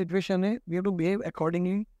पे क्या सिचुएशन है, we have to behave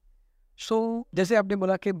accordingly. सो जैसे आपने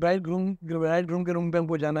बोला कि ब्राइड ग्रूम के रूम पे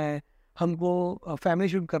हमको जाना है, हमको फैमिली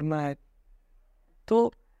शूट करना है।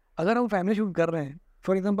 तो अगर हम फैमिली शूट कर रहे हैं,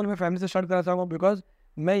 फॉर एग्जांपल मैं फैमिली से स्टार्ट करना चाहूँगा, बिकॉज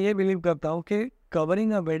मैं ये बिलीव करता हूँ कि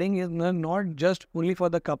covering a wedding is not just only for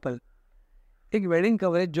the couple. एक वेडिंग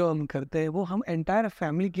कवरेज जो हम करते हैं वो हम एंटायर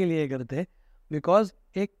फैमिली के लिए करते हैं। बिकॉज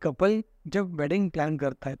एक कपल जब वेडिंग प्लान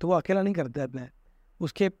करता है तो वो अकेला नहीं करता है प्लान,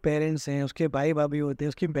 उसके पेरेंट्स हैं, उसके भाई भाभी होते हैं,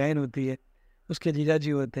 उसकी बहन होती है, उसके जीजा जी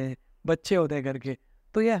होते हैं, बच्चे होते हैं घर के।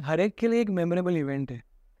 तो ये हर एक के लिए एक मेमोरेबल इवेंट है।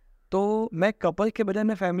 तो मैं कपल के बजाय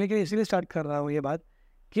मैं फैमिली के लिए इसीलिए स्टार्ट कर रहा हूँ ये बात,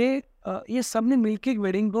 कि ये सब ने मिलकर एक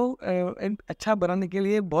वेडिंग को अच्छा बनाने के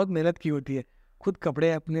लिए बहुत मेहनत की होती है। खुद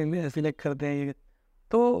कपड़े अपने लिए सिलेक्ट करते हैं ये,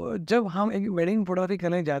 तो जब हम एक वेडिंग फोटोग्राफी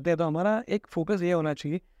करने जाते हैं तो हमारा एक फोकस ये होना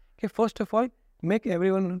चाहिए कि first of all make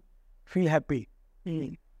everyone feel happy.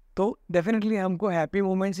 तो डेफिनेटली हमको हैप्पी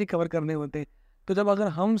मोमेंट्स ही कवर करने होते हैं। तो जब अगर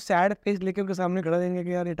हम सैड फेस लेके उनके सामने खड़ा देंगे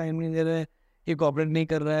कि यार ये टाइम नहीं दे रहा है, ये कोऑपरेट नहीं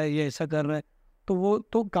कर रहा है, ये ऐसा कर रहा है, तो वो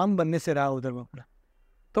तो काम बनने से रहा उधर वो अपना।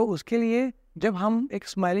 तो उसके लिए जब हम एक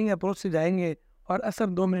स्माइलिंग अप्रोच से जाएंगे और सर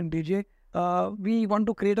 2 मिनट दीजिए, we want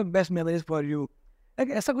to create a best memories for you, एक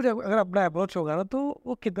ऐसा कुछ अगर अपना अप्रोच होगा ना, तो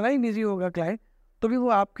वो कितना ही बिजी होगा क्लाइंट, तो भी वो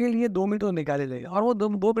आपके लिए 2 मिनट तो निकाले देगा। और वो 2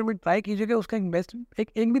 मिनट ट्राई कीजिएगा उसका एक बेस्ट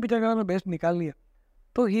एक भी पिक्चर का बेस्ट निकाल लिया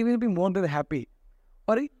तो ही will be more than happy.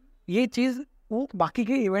 और ये चीज़ वो बाकी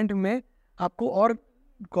के इवेंट में आपको और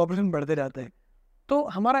कोऑपरेशन बढ़ते जाता है। तो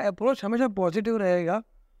हमारा अप्रोच हमेशा पॉजिटिव रहेगा,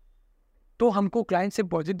 तो हमको क्लाइंट से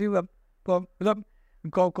पॉजिटिव मतलब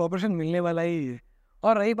कोऑपरेशन मिलने वाला ही है।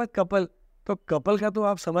 और रही बात कपल, तो कपल का तो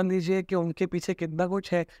आप समझ लीजिए कि उनके पीछे कितना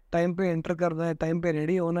कुछ है। टाइम पे एंटर करना है, टाइम पे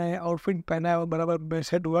रेडी होना है, आउटफिट पहना है, बराबर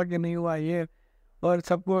सेट हुआ कि नहीं हुआ ये, और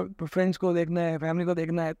सबको फ्रेंड्स को देखना है, फैमिली को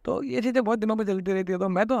देखना है। तो ये चीज़ें बहुत दिनों में चलती रहती है। तो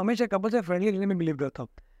मैं तो हमेशा कपल से फ्रेंडली रहने में बिलीव करता हूँ।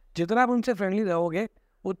 जितना आप उनसे फ्रेंडली रहोगे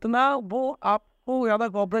उतना वो आपको ज़्यादा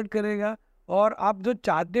कोऑपरेट करेगा और आप जो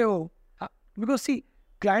चाहते हो, बिकॉज सी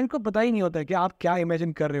क्लाइंट को पता ही नहीं होता है कि आप क्या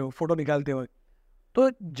इमेजिन कर रहे हो फ़ोटो निकालते हुए। तो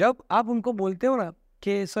जब आप उनको बोलते हो ना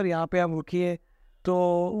कि सर यहाँ पे आप रुकिए,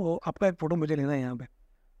 तो आपका एक फ़ोटो मुझे लेना है यहाँ पे,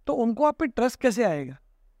 तो उनको आप पे ट्रस्ट कैसे आएगा?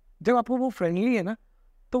 जब आपको वो फ्रेंडली है ना,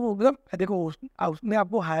 तो वो मतलब देखो उसने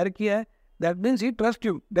आपको हायर किया है, that means he trust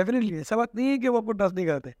you definitely. ऐसा बात नहीं है कि वो आपको ट्रस्ट नहीं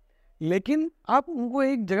करते, लेकिन आप उनको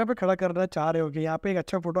एक जगह पे खड़ा करना चाह रहे हो कि यहाँ पे एक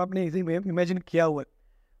अच्छा फोटो आपने इजी इमेजिन किया हुआ है,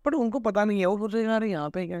 बट उनको पता नहीं है। वो सोच रहे यहाँ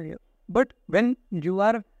पे क्या है, but when you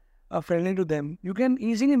are friendly to them you can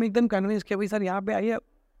easily make them convince कि भाई सर यहाँ पे आइए,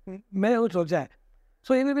 मैंने वो सोचा है।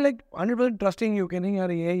 सो ये भी लाइक 100% ट्रस्टिंग यू कि नहीं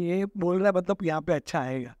यार ये बोल रहा है मतलब यहाँ पे अच्छा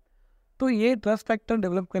आएगा। तो ये ट्रस्ट फैक्टर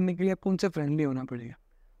डेवलप करने के लिए आपको उनसे फ्रेंडली होना पड़ेगा।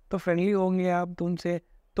 तो फ्रेंडली होंगे आप तो उनसे,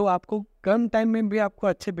 तो आपको कम टाइम में भी आपको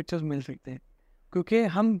अच्छे पिक्चर्स मिल सकते हैं। क्योंकि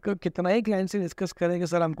हम कितना ही क्लाइंट से डिस्कस करें कि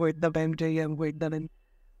सर हमको इतना टाइम चाहिए, हमको इतना टाइम,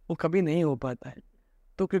 वो कभी नहीं हो पाता है।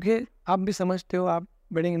 तो क्योंकि आप भी समझते हो, आप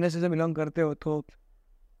वेडिंग इंडस्ट्री से बिलोंग करते हो, तो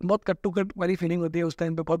बहुत कट टू कट वाली फीलिंग होती है उस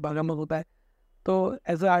टाइम पे, बहुत भागामक होता है। तो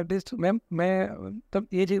एज ए आर्टिस्ट मैं तब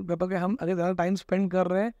ये चीज़ बताऊँ कि हम अगर ज़्यादा टाइम स्पेंड कर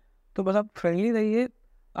रहे हैं तो बस आप फ्रेंडली रहिए,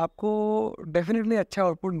 आपको डेफिनेटली अच्छा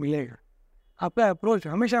आउटपुट मिलेगा। आपका अप्रोच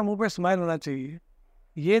हमेशा मुंह पे स्माइल होना चाहिए,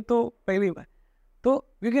 ये तो पहली बात। तो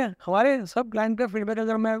क्योंकि हमारे सब क्लाइंट का फीडबैक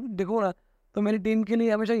अगर मैं देखूँ ना, तो मेरी टीम के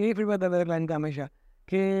लिए हमेशा यही फीडबैक आता है क्लाइंट का हमेशा,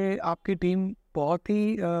 कि आपकी टीम बहुत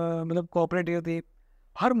ही मतलब कोऑपरेटिव थी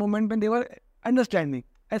हर मोमेंट में, देवर अंडरस्टैंडिंग।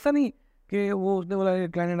 ऐसा नहीं कि वो उसने बोला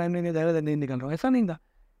क्लाइंट टाइम नहीं ज़्यादा नहीं निकल रहा, ऐसा नहीं था।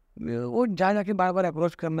 वो जाके बार बार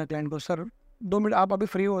अप्रोच करना क्लाइंट को, सर 2 मिनट आप अभी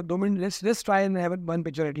फ्री हो, 2 minute let's try and have one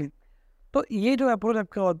picture at least. तो ये जो अप्रोच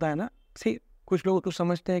आपका होता है ना, सी कुछ लोग तो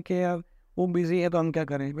समझते हैं कि यार वो बिजी है तो हम क्या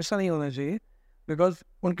करें, वैसा नहीं होना चाहिए। बिकॉज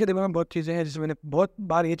उनके दिमाग में बहुत चीज़ें हैं, जिसमें मैंने बहुत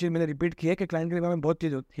बार ये चीज़ मैंने रिपीट की है कि क्लाइंट के दिमाग में बहुत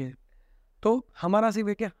चीज़ होती है। तो हमारा सिर्फ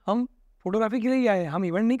क्या, हम फोटोग्राफी के लिए ही आए, हम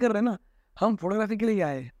इवेंट नहीं कर रहे ना, हम फोटोग्राफी के लिए ही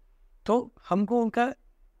आए। तो हमको उनका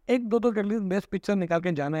 1-2 तो एटलीस्ट बेस्ट पिक्चर निकाल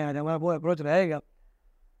के जाना है। आज हमारा वो अप्रोच रहेगा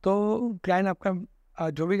तो क्लाइंट आपका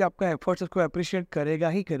जो भी आपका एफर्ट्स उसको अप्रिशिएट करेगा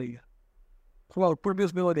ही करेगा, तो आउटपुट भी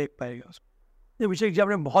उसमें वो देख पाएगा। अभिषेक जी,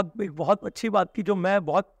 आपने बहुत अच्छी बात की, जो मैं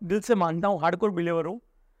बहुत दिल से मानता हूँ, हार्डकोर बिलीवर हूँ,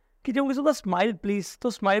 कि जब किसी को स्माइल प्लीज, तो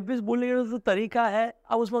स्माइल प्लीज बोलने का जो तरीका है,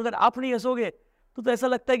 अब उसमें अगर आप नहीं हंसोगे तो ऐसा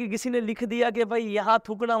लगता है कि किसी ने लिख दिया कि भाई यहाँ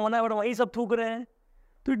थूकना होना है और वहीं सब थूक रहे हैं।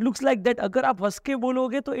 तो इट लुक्स लाइक दैट। अगर आप हंस के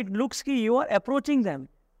बोलोगे तो इट लुक्स कि you are approaching them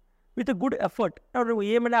with a good effort. और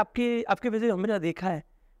ये मैंने आपके वजह से हमेशा देखा है,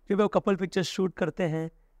 जब आप कपल पिक्चर्स शूट करते हैं,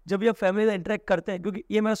 जब भी आप फैमिली से इंटरेक्ट करते हैं, क्योंकि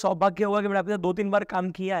ये मेरा सौभाग्य हुआ कि मैंने आपके साथ 2-3 बार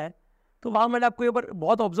काम किया है, तो वहाँ मैंने आपको ये बार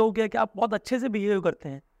बहुत ऑब्जर्व किया कि आप बहुत अच्छे से बिहेव करते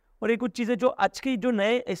हैं। और ये कुछ चीज़ें जो आज की जो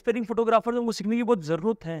नए एस्पायरिंग फोटोग्राफर हैं उनको सीखने की बहुत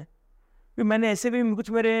ज़रूरत है। फिर मैंने ऐसे भी कुछ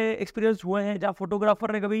मेरे एक्सपीरियंस हुए हैं जहाँ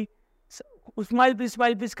फोटोग्राफर ने कभी स्माइल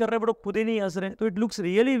प्लीज कर रहे हैं, बट खुद ही नहीं हंस रहे, तो इट लुक्स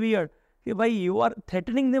रियली वियर्ड कि भाई you are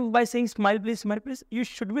threatening them by saying smile please. You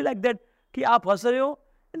should be like that कि आप हंस रहे हो।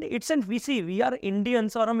 And it's and we are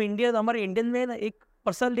Indians, और हम इंडियन, हमारे इंडियन में ना एक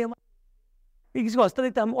पर्सनली हम किसी को हंसता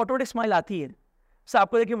देखते हम ऑटोमेटिक स्माइल आती है। सर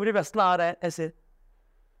आपको देखिए मुझे हंसना आ रहा है ऐसे,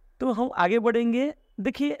 तो हम आगे बढ़ेंगे।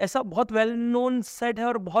 देखिए ऐसा बहुत वेल नोन सेट है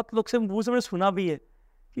और बहुत लोग से मुंह से मैंने सुना भी है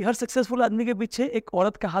कि हर सक्सेसफुल आदमी के पीछे एक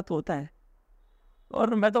औरत का हाथ होता है।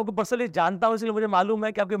 और मैं तो आपको पर्सनली जानता हूँ, इसलिए मुझे मालूम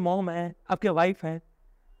है कि आपके मॉम है, आपके वाइफ है,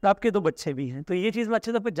 तो आपके 2 बच्चे भी हैं, तो ये चीज़ मैं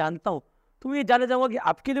अच्छे से जानता हूँ। तो मैं ये जानना चाहूँगा कि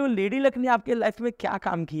आपके लिए वो लेडी लक ने आपके लाइफ में क्या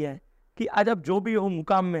काम किया है कि आज आप जो भी हो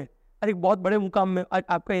मुकाम में, और एक बहुत बड़े मुकाम में, आज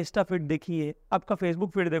आपका इंस्टा फीड देखिए, आपका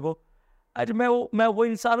फेसबुक फीड देखो, आज मैं वो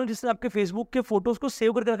इंसान हूँ जिसने आपके फेसबुक के फोटोज को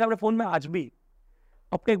सेव करके रखा है अपने फ़ोन में आज भी।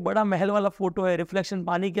 आपका एक बड़ा महल वाला फोटो है, रिफ्लेक्शन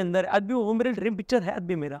पानी के अंदर, आज भी वो मेरे ड्रीम पिक्चर है आज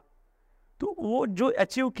भी मेरा। तो वो जो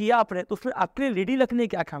अचीव किया आपने, तो उसमें आपके लिए लेडी लक ने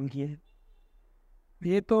क्या काम किए हैं?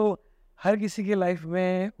 ये तो हर किसी के लाइफ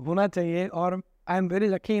में होना चाहिए, और I am very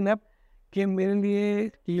lucky enough कि मेरे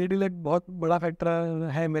लिए लेडी लक बहुत बड़ा फैक्टर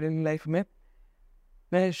है मेरे लाइफ में।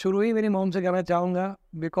 मैं शुरू ही मेरी मॉम से कहना चाहूँगा,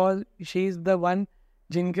 because she is the one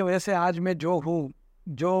जिनकी वजह से आज मैं जो हूँ,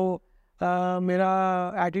 जो मेरा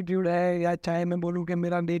एटीट्यूड है, या चाहे मैं बोलूँ कि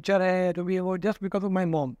मेरा नेचर है जो भी है, वो just because of my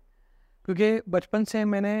mom. क्योंकि बचपन से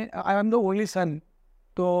मैंने, I am the only son,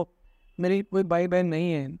 तो मेरी कोई भाई बहन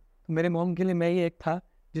नहीं है। मेरे मॉम के लिए मैं ही एक था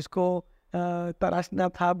जिसको तराशना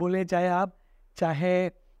था, बोले चाहे आप, चाहे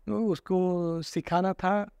उसको सिखाना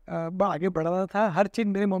था, आगे बढ़ाना था, हर चीज़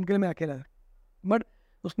मेरे मॉम के लिए मैं अकेला था। बट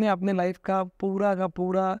उसने अपने लाइफ का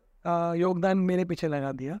पूरा योगदान मेरे पीछे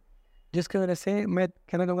लगा दिया, जिसकी वजह से मैं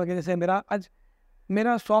कहना चाहूँगा कि जैसे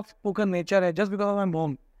मेरा सॉफ्ट स्पोकन नेचर है just because of my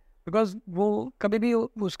mom. Because वो कभी भी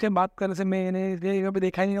उसके बात करने से मैंने ये कभी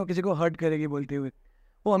देखा ही नहीं हो किसी को हर्ट करेगी बोलते हुए।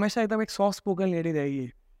 वो हमेशा एकदम एक सॉफ्ट स्पोकन लेडी रहेगी।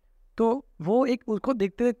 तो वो एक, उसको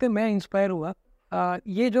देखते देखते मैं इंस्पायर हुआ।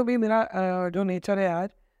 ये जो भी मेरा जो नेचर है आज,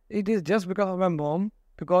 it is just because of my mom.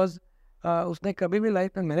 Because उसने कभी भी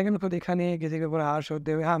लाइफ में, मैंने कभी देखा नहीं है किसी के ऊपर हार्श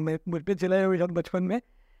होते हुए। हाँ, मुझ पर चिल्लाए हुए बचपन में,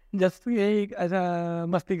 जस्ट यही ऐसा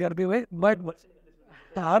मस्ती करते हुए, बट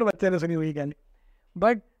हर बच्चे ने सुनी हुई गाली।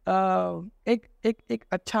 बट एक एक एक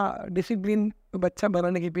अच्छा डिसिप्लिन बच्चा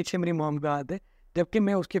बनाने के पीछे मेरी मॉम का हाथ है, जबकि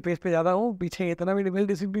मैं उसके फेस पे ज़्यादा हूँ, पीछे इतना भी वेल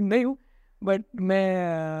डिसिप्लिन नहीं हूँ। बट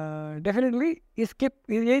मैं डेफिनेटली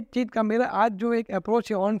ये चीज़ का मेरा आज जो एक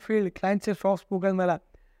अप्रोच है ऑन फील्ड क्लाइंट से सॉफ्ट स्पोकन वाला,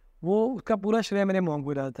 वो उसका पूरा श्रेय मेरे मॉम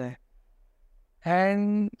को जाता है।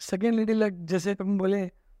 एंड सेकेंड लिटिल लक जैसे तुम बोले,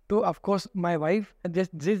 तो ऑफकोर्स माई वाइफ,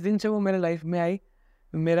 जिस दिन से वो मेरे लाइफ में आई,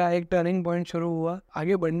 मेरा एक टर्निंग पॉइंट शुरू हुआ।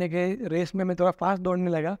 आगे बढ़ने के रेस में मैं थोड़ा फास्ट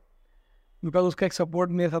दौड़ने लगा, बिकॉज उसका एक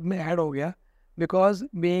सपोर्ट मेरे साथ में ऐड हो गया। बिकॉज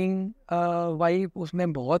बीइंग वाइफ, उसने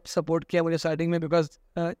बहुत सपोर्ट किया मुझे स्टार्टिंग में। Because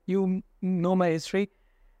you know my history,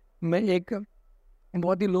 मैं एक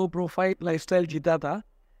बहुत ही लो प्रोफाइल लाइफस्टाइल जीता था,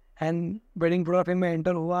 एंड वेडिंग फोटोग्राफी में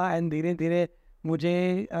एंटर हुआ, एंड धीरे धीरे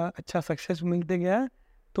मुझे अच्छा सक्सेस मिलते गया।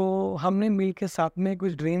 तो हमने मिल के साथ में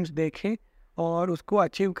कुछ ड्रीम्स देखे, और उसको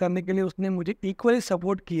अचीव करने के लिए उसने मुझे इक्वली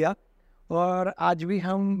सपोर्ट किया। और आज भी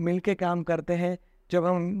हम मिल के काम करते हैं। जब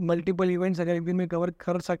हम मल्टीपल इवेंट्स अगर एक दिन में कवर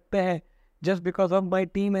कर सकते हैं, just because of my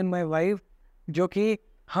team and my wife, जो कि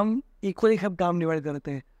हम इक्वली सब काम डिवाइड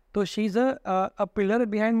करते हैं। तो she is a pillar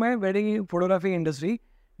behind my wedding photography industry.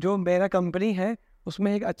 जो मेरा कंपनी है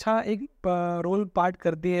उसमें एक अच्छा एक रोल पार्ट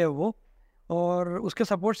करती है वो, और उसके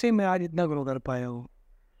सपोर्ट से मैं आज इतना ग्रो कर पाया हूँ।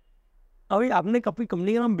 अभी आपने अपनी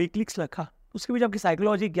कंपनी का नाम बिग क्लिक्स रखा, उसके पीछे आपकी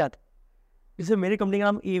साइकोलॉजी क्या था? जैसे मेरी कंपनी का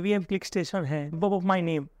नाम AVM क्लिक स्टेशन है, बब ऑफ माई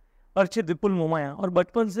नेम अर्चित विपुल मोमाया। और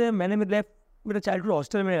बचपन से मैंने मेरा चाइल्डहुड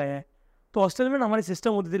हॉस्टल में गया है, तो हॉस्टल में ना हमारी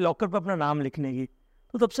सिस्टम होती थी लॉकर पर अपना नाम लिखने की।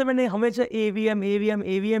 तो तब से मैंने हमेशा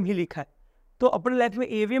AVM ही लिखा है। तो अपने लाइफ में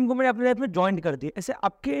AVM को मैंने अपने लाइफ में ज्वाइन कर दिया। ऐसे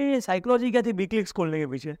आपके साइकोलॉजी क्या थी बिग क्लिक्स खोलने के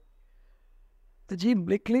पीछे? तो जी,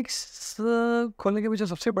 बिग क्लिक्स खोलने के पीछे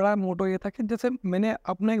सबसे बड़ा मोटो ये था कि जैसे मैंने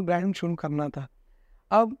अपना एक ब्रांड शुरू करना था।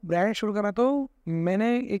 अब ब्रांड शुरू करना, तो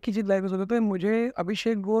मैंने एक ही चीज़ लाइफ में सोचा था, मुझे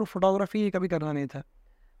अभिषेक गोर फोटोग्राफी कभी करना नहीं था।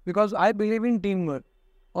 Because I believe in team work,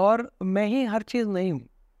 और मैं ही हर चीज़ नहीं हूँ,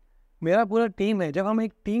 मेरा पूरा टीम है। जब हम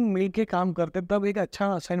एक टीम मिल के काम करते हैं तब एक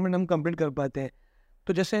अच्छा असाइनमेंट हम कंप्लीट कर पाते हैं।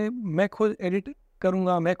 तो जैसे मैं खुद एडिट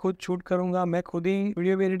करूँगा, मैं खुद शूट करूँगा, मैं खुद ही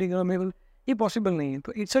वीडियो भी एडिटिंग करूँगा, ये पॉसिबल नहीं है।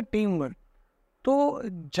 तो इट्स अ टीम वर्क। तो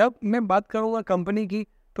जब मैं बात करूँगा कंपनी की,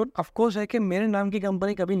 तो ऑफकोर्स है कि मेरे नाम की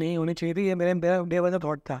कंपनी कभी नहीं होनी चाहिए थी, ये मेरा डे वन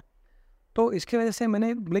थॉट था। तो इसकी वजह से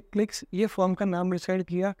मैंने बिग क्लिक्स ये फर्म का नाम डिसाइड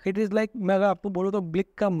किया। इट इज़ लाइक, मैं अगर आपको बोलूँ तो बिग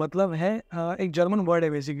का मतलब है एक जर्मन वर्ड है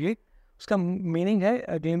बेसिकली, उसका मीनिंग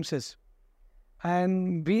है glimpses.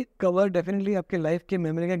 And we cover definitely आपके लाइफ के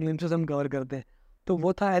मेमोरी का ग्लिम्सेस हम कवर करते हैं। तो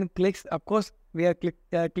वो था, and clicks of course we are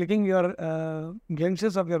clicking your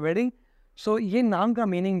glimpses of your wedding. सो ये नाम का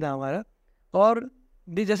मीनिंग था हमारा। और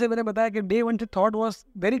जैसे मैंने बताया कि day one thought was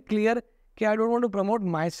very clear कि I don't want to promote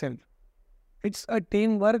my self, it's a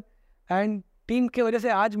team work. And team की वजह से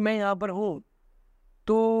आज मैं यहाँ पर हूँ।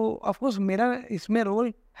 तो ऑफकोर्स मेरा इसमें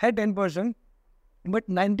रोल है 10%, बट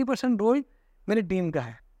 90% रोल मेरी टीम का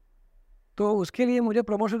है। तो उसके लिए मुझे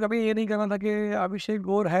प्रमोशन कभी ये नहीं करना था कि अभिषेक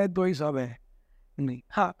गौर है तो ही सब है, नहीं।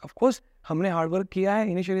 हाँ, ऑफकोर्स हमने हार्डवर्क किया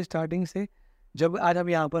है इनिशियली स्टार्टिंग से, जब आज हम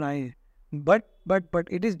यहाँ पर आए हैं। But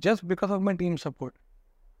it is just because of my team support.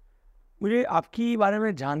 मुझे आपकी बारे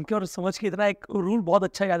में जान के और समझ के इतना एक रूल बहुत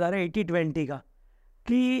अच्छा याद आ रहा है 80-20 का,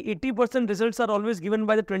 कि 80% results are always given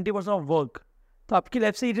by the 20% of work. तो आपकी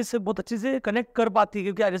लाइफ से ये से बहुत अच्छे से कनेक्ट कर पाती है,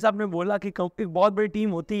 क्योंकि जैसे आपने बोला कि एक बहुत बड़ी टीम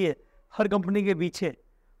होती है हर कंपनी के पीछे,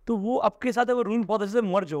 तो वो आपके साथ वो रूल बहुत अच्छे से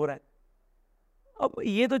मर्ज हो रहा है। अब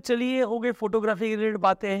ये तो चलिए हो गए फोटोग्राफी के रिलेटेड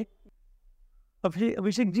बातें।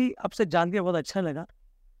 अभिषेक जी, आपसे जान के बहुत अच्छा लगा,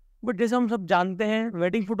 बट जैसे हम सब जानते हैं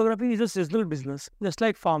wedding photography is a seasonal business just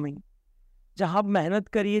like farming, जहाँ आप मेहनत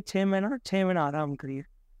करिए 6 महीना आराम करिए।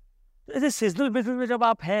 तो ऐसे सीजनल बिजनेस में जब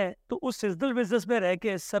आप हैं तो उस सीजनल बिजनेस में रह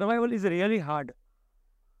के सर्वाइवल इज रियली हार्ड।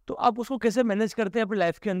 तो आप उसको कैसे मैनेज करते हैं अपनी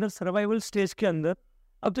लाइफ के अंदर सर्वाइवल स्टेज के अंदर?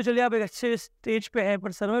 अब तो चलिए आप एक अच्छे स्टेज पे हैं,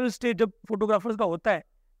 पर सर्वाइवल स्टेज जब फोटोग्राफर्स का होता है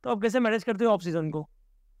तो आप कैसे मैनेज करते हो ऑफ सीजन को?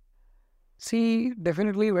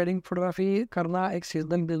 डेफिनेटली वेडिंग फोटोग्राफी करना एक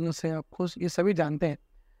सीजनल बिजनेस है, आपको ये सभी जानते हैं।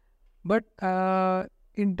 But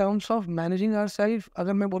in terms of managing our self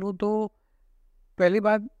अगर मैं बोलूँ तो पहली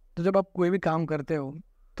बात, तो जब आप कोई भी काम करते हो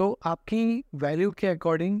तो आपकी वैल्यू के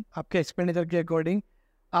अकॉर्डिंग, आपके एक्सपेंडिचर के अकॉर्डिंग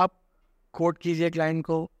आप कोट कीजिए क्लाइंट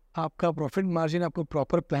को। आपका प्रॉफिट मार्जिन आपको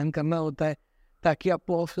प्रॉपर प्लान करना होता है ताकि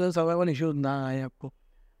आपको ऑफ सीजन सर्वाइवल इश्यूज ना आए आपको।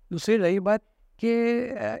 दूसरी रही बात कि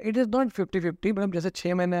इट इज़ नॉट 50-50, मतलब जैसे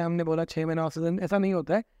 6 महीने हमने बोला 6 महीने ऑफ सीजन, ऐसा नहीं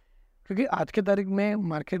होता है, क्योंकि आज के तारीख में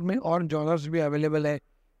मार्केट में और जॉनर्स भी अवेलेबल है।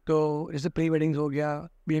 तो जैसे प्री वेडिंग्स हो गया,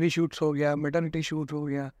 बेबी शूट्स हो गया, मैटरनिटी शूट हो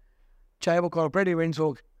गया, चाहे वो कॉर्पोरेट इवेंट्स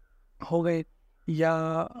हो गए या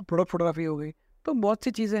प्रोडक्ट फोटोग्राफी हो गई, तो बहुत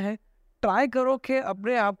सी चीज़ें हैं। ट्राई करो कि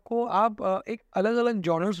अपने आप को आप एक अलग अलग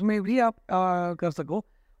जॉनर्स में भी आप कर सको,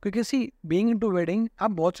 क्योंकि सी बीइंग इनटू वेडिंग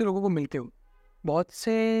आप बहुत से लोगों को मिलते हो, बहुत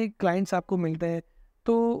से क्लाइंट्स आपको मिलते हैं।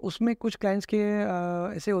 तो उसमें कुछ क्लाइंट्स के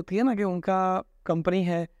ऐसे होती है ना कि उनका कंपनी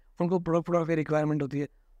है, उनको प्रोडक्ट फोटोग्राफी रिक्वायरमेंट होती है,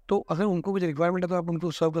 तो अगर उनको कुछ रिक्वायरमेंट है तो आप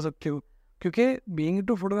उनको सर्व कर सकते हो, क्योंकि बीइंग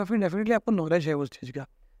इनटू फोटोग्राफी डेफिनेटली आपको नॉलेज है उस चीज़ का।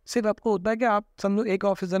 सिर्फ आपको होता है कि आप समझो एक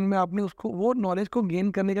ऑफ सीजन में आपने उसको वो नॉलेज को गेन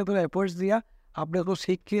करने का थोड़ा एफर्ट्स दिया, आपने उसको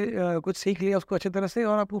सीख के कुछ सीख लिया उसको अच्छे तरह से,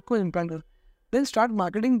 और आप उसको इम्प्लांट कर, then start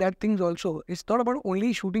marketing that things also. It's not about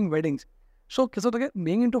only shooting weddings. सो कैसा होता है,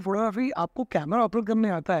 बीइंग इनटू फोटोग्राफी आपको कैमरा ऑपरेट करने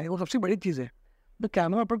आता है, वो सबसे बड़ी चीज़ है। तो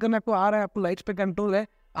कैमरा ऑपरेट करने आपको आ रहा है, आपको लाइट्स पे कंट्रोल है,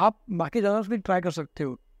 आप बाकी जॉनर्स भी ट्राई कर सकते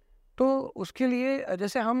हो। तो उसके लिए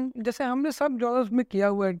जैसे हमने सब जॉनर्स में किया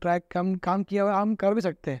हुआ है, ट्रैक काम किया हुआ है, हम कर भी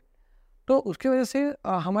सकते हैं। तो उसकी वजह से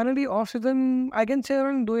हमारे लिए off season I can say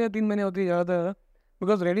around 2 या 3 महीने होती है ज़्यादातर,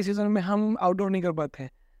 बिकॉज रेडी सीजन में हम आउटडोर नहीं कर पाते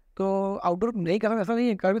हैं। तो आउटडोर नहीं करना ऐसा नहीं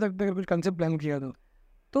है, कर भी सकते हैं अगर कुछ कंसेप्ट प्लान किया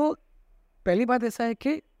तो पहली बात ऐसा है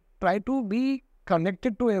कि try to be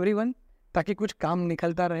connected to everyone, ताकि कुछ काम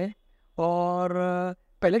निकलता रहे। और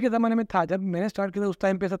पहले के ज़माने में था, जब मैंने स्टार्ट किया था उस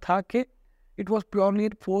टाइम पे ऐसा था कि it was purely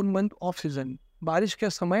 4 month off season. बारिश के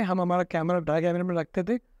समय हम हमारा कैमरा ड्राई कैमरे में रखते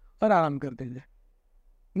थे और आराम करते थे,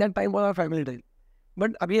 that time was our family time.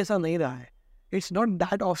 But अभी ऐसा नहीं रहा है, it's not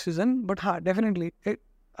that off season, but हाँ डेफिनेटली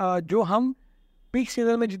जो हम पीक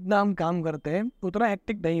सीजन में जितना हम काम करते हैं उतना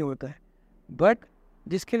एक्टिव नहीं होता है। बट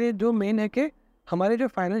जिसके लिए जो मेन है कि हमारे जो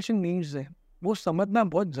फाइनेंशियल नीड्स है वो समझना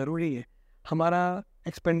बहुत ज़रूरी है, हमारा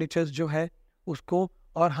एक्सपेंडिचर्स जो है उसको,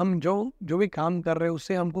 और हम जो भी काम कर रहे हैं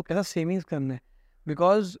उससे हमको कैसा सेविंग्स करना है।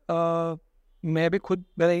 बिकॉज मैं भी खुद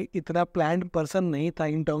मेरा इतना प्लान्ड पर्सन नहीं था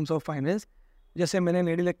इन टर्म्स ऑफ फाइनेंस। जैसे मैंने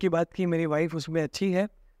लेडी लक की बात की, मेरी वाइफ उसमें अच्छी है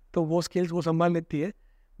तो वो स्किल्स वो संभाल लेती है।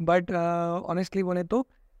 बट ऑनेस्टली बोले तो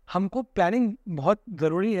हमको प्लानिंग बहुत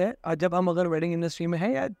ज़रूरी है। जब हम अगर वेडिंग इंडस्ट्री में हैं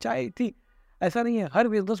या चाहे थी, ऐसा नहीं है, हर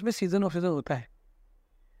बिजनेस में सीजन ऑफ सीजन होता है।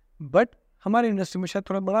 बट हमारी इंडस्ट्री में शायद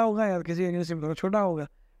थोड़ा बड़ा होगा या किसी इंडस्ट्री में थोड़ा छोटा होगा,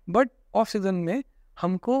 बट ऑफ सीजन में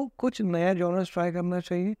हमको कुछ नया जॉनर्स ट्राई करना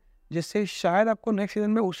चाहिए, जिससे शायद आपको नेक्स्ट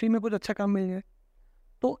सीजन में उसी में कुछ अच्छा काम मिल जाए।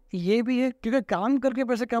 तो ये भी है, क्योंकि काम करके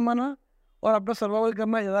पैसे कमाना और अपना सर्वाइवल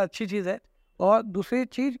करना ज़्यादा अच्छी चीज़ है। और दूसरी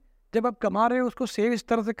चीज़, जब आप कमा रहे हो उसको सेव इस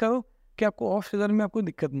तरह से करो कि आपको ऑफ सीजन में आपको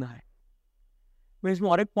दिक्कत ना आए। मैं इसमें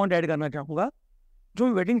और एक पॉइंट ऐड करना चाहूँगा, जो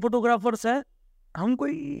वेडिंग फोटोग्राफर्स हैं, हम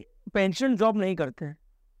कोई पेंशन जॉब नहीं करते हैं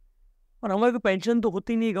और हमारे को पेंशन तो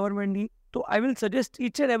होती नहीं गवर्नमेंट की। तो I will suggest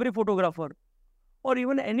each and every photographer और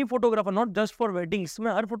even any photographer, not just for weddings,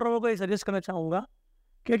 मैं हर फोटोग्राफर को ये सजेस्ट करना चाहूँगा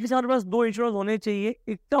कि एटलीस्ट हमारे पास 2 इंश्योरेंस होने चाहिए,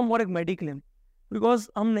 एक टर्म और एक मेडिक्लेम। बिकॉज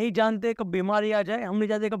हम नहीं जानते कब बीमारी आ जाए, हम नहीं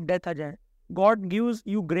जानते कब डेथ आ जाए। गॉड गिव्स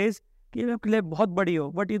यू ग्रेस कि आपके लिए बहुत बड़ी हो,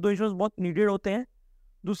 बट ये 2 इंश्योरेंस बहुत नीडेड होते हैं।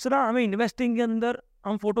 दूसरा, हमें इन्वेस्टिंग के अंदर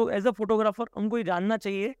हम एज अ फोटोग्राफर हमको ये जानना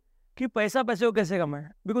चाहिए कि पैसे को कैसे कमाएं।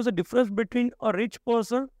 Because the difference between a rich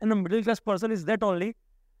person and a middle class person is that only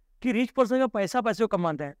कि रिच पर्सन का पैसे को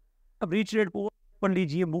कमाता है। अब रिच रेड पुअर पढ़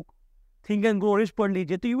लीजिए book, think and grow rich पढ़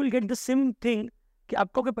लीजिए, तो you will get the same thing कि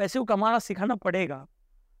आपको के पैसे को कमाना सिखाना पड़ेगा।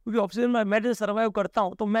 क्योंकि ऑप्शन में मैं जैसे सर्वाइव करता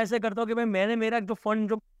हूँ तो मैं ऐसे करता हूँ कि भाई मैंने मेरा जो फंड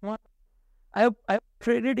जो I have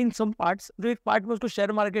traded in some parts, जो एक पार्ट में उसको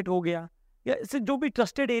शेयर मार्केट हो गया या इससे जो भी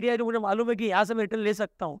ट्रस्टेड एरिया है जो मुझे मालूम है कि यहाँ से मैं रिटर्न ले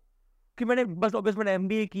सकता हूँ, कि मैंने बस ऑब्वियस मैंने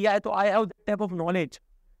MBA किया है तो I have that type of knowledge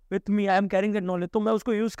with me, I am carrying that knowledge, तो मैं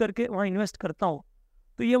उसको यूज़ करके वहाँ इन्वेस्ट करता हूँ।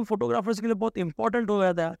 तो ये हम फोटोग्राफर्स के लिए बहुत इंपॉर्टेंट हो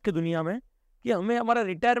गया था आज की दुनिया में कि हमें हमारा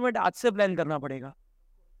रिटायरमेंट आज से प्लान करना पड़ेगा,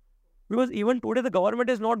 because even today the government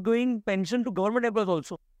is not going pension to government employees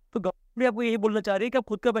also. तो गवर्नमेंट भी आपको यही बोलना चाह रही है कि आप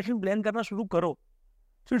खुद का पेंशन प्लान करना शुरू करो।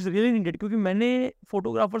 सो इट्स रियली नीडेड, क्योंकि मैंने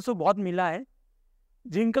फोटोग्राफर्स से बहुत मिला है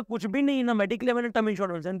जिनका कुछ भी नहीं ना mediclaim and term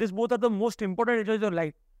insurance, and this both are the most important is your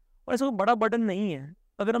life. और ऐसा कोई बड़ा बर्डन नहीं है।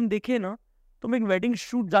 अगर हम देखें ना तो हम एक वेडिंग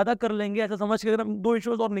शूट ज़्यादा कर लेंगे ऐसा समझ के, अगर हम 2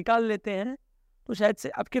 इंश्योरेंस और निकाल लेते हैं तो शायद से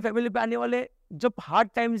आपके फैमिली पे आने वाले जब हार्ड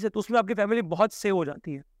टाइम्स है तो उसमें आपकी फैमिली बहुत सेव हो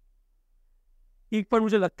जाती है। एक पर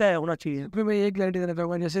मुझे लगता है होना चाहिए। फिर मैं ये क्लैरिटी देना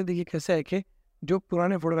चाहूँगा, जैसे देखिए कैसे है कि जो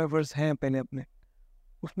पुराने फोटोग्राफर्स हैं पहले अपने,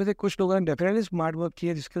 उसमें से कुछ लोगों ने डेफिनेटली स्मार्ट वर्क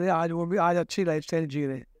किया जिसके लिए आज वो भी आज अच्छी लाइफस्टाइल जी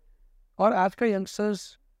रहे हैं। और आज का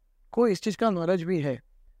यंगस्टर्स को इस चीज़ का नॉलेज भी है,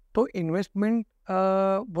 तो इन्वेस्टमेंट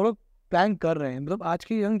वो लोग प्लान कर रहे हैं। मतलब आज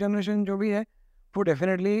की यंग जनरेशन जो भी है वो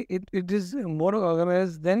definitely it is more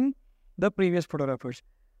organise then the previous photographers.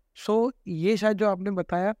 सो ये शायद जो आपने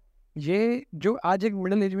बताया, ये जो आज एक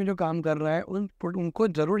मिडिल एज में जो काम कर रहा है उनको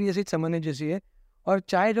ज़रूर ये चीज़ समझनी चाहिए। और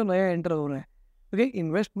चाहे जो नया एंटर हो रहा है, क्योंकि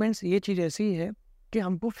इन्वेस्टमेंट्स ये चीज़ ऐसी है कि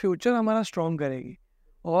हमको फ्यूचर हमारा स्ट्रॉन्ग करेगी।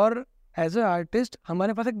 और एज ए आर्टिस्ट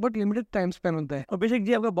हमारे पास एक बहुत लिमिटेड टाइम स्पेन होता है। अभिषेक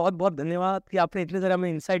जी आपका बहुत बहुत धन्यवाद कि आपने इतने सारे हमें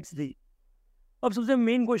इंसाइट्स दी। अब सबसे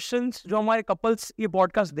मेन क्वेश्चंस जो हमारे कपल्स ये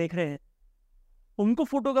पॉडकास्ट देख रहे हैं उनको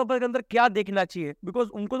फोटोग्राफर के अंदर क्या देखना चाहिए, बिकॉज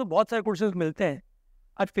उनको तो बहुत सारे क्वेश्चंस मिलते हैं।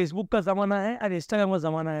 आज फेसबुक का ज़माना है, आज इंस्टाग्राम का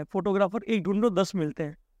ज़माना है, फोटोग्राफर एक ढूंढो 10 मिलते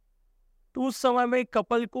हैं। तो उस समय में एक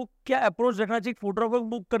कपल को क्या अप्रोच रखना चाहिए फोटोग्राफर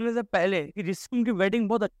बुक करने से पहले कि जिससे उनकी वेडिंग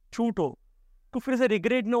बहुत शूट हो, तो फिर से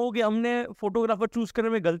रिग्रेट ना हो कि हमने फोटोग्राफर चूज करने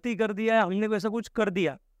में गलती कर दिया है, हमने ऐसा कुछ कर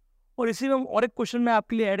दिया। और इसी में और एक क्वेश्चन मैं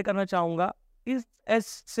आपके लिए ऐड करना चाहूँगा, is as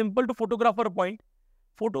simple to photographer point,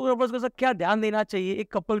 photographers को सब क्या ध्यान देना चाहिए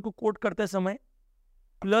एक कपल को कोट करते समय,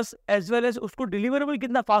 प्लस एज वेल एज उसको डिलीवरेबल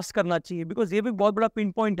कितना फास्ट करना चाहिए, बिकॉज ये भी बहुत बड़ा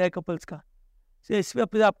पिन पॉइंट है कपल्स का। इस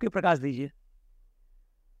पर आपके प्रकाश दीजिए।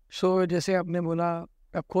 सो जैसे आपने बोला,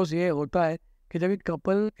 ऑफकोर्स ये होता है कि जब एक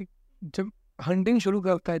कपल जब हंटिंग शुरू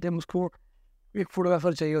करता है, जब उसको एक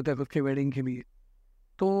फोटोग्राफर चाहिए होता है उसके वेडिंग के लिए,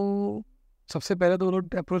 तो सबसे पहले तो वो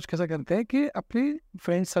लोग अप्रोच कैसा करते हैं कि अपनी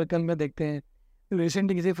फ्रेंड्स सर्कल में देखते हैं।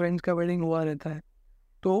 रिसेंटली किसी फ्रेंड्स का वेडिंग हुआ रहता है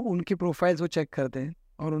तो उनकी प्रोफाइल्स वो चेक करते हैं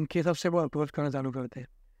और उनके हिसाब से वो अप्रोच करना चालू करते हैं।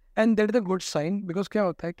 And that is a good sign, because क्या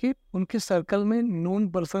होता है कि उनके सर्कल में नोन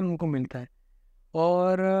पर्सन उनको मिलता है।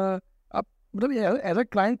 और अब मतलब एज अ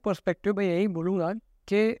क्लाइंट पर्सपेक्टिव मैं यही बोलूँगा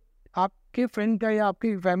कि आपके फ्रेंड का या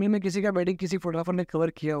आपकी फैमिली में किसी का वेडिंग किसी फोटोग्राफर ने कवर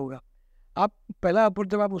किया होगा, आप पहला अप्रोच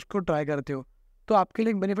जब आप उसको ट्राई करते हो तो आपके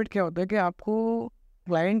लिए एक बेनिफिट क्या होता है कि आपको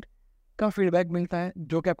क्लाइंट का फीडबैक मिलता है,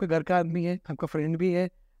 जो कि आपके घर का आदमी है, आपका फ्रेंड भी है,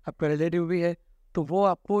 आपका रिलेटिव भी है। तो वो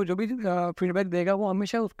आपको जो भी फीडबैक देगा वो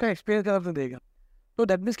हमेशा उसका एक्सपीरियंस की तरफ से देगा। तो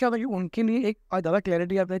दैट मीन्स क्या होता है कि उनके लिए एक ज़्यादा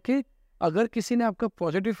क्लैरिटी आता है कि अगर किसी ने आपका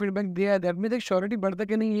पॉजिटिव फीडबैक दिया है, दैट मीन्स एक श्योरिटी बढ़ता है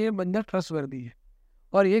कि नहीं ये बंदा ट्रस्टवर्दी है।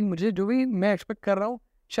 और ये मुझे जो भी मैं एक्सपेक्ट कर रहा हूँ,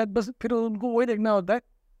 शायद बस फिर उनको वही देखना होता है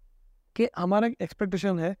कि हमारा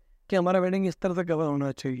एक्सपेक्टेशन है कि हमारा वेडिंग इस तरह से कवर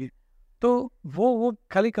होना चाहिए। तो वो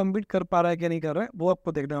खाली कम्पीट कर पा रहा है कि नहीं कर रहा है, वो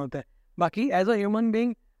आपको देखना होता है। बाकी एज अ ह्यूमन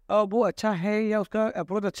बीइंग वो अच्छा है या उसका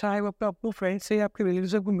अप्रोच अच्छा है, वो आपको फ्रेंड से या आपके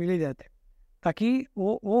रिलेटिव को मिल ही जाता है, ताकि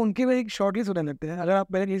वो उनके भी एक शॉर्ट लिस्ट होने लगते हैं। अगर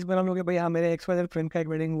आप पहले लिस्ट बना लोगे, भाई हाँ मेरे XYZ फ्रेंड का एक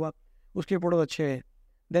वेडिंग हुआ, उसके फोटोज अच्छे हैं,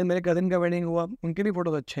 देन मेरे कज़न का वेडिंग हुआ, उनके भी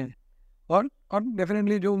फोटोज अच्छे हैं, और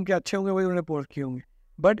डेफिनेटली जो उनके अच्छे होंगे वही उन्होंने पोस्ट किए होंगे।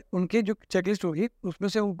 बट उनके जो चेकलिस्ट होगी उसमें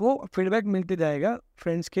से उनको फीडबैक मिलते जाएगा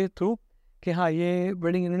फ्रेंड्स के थ्रू कि हाँ ये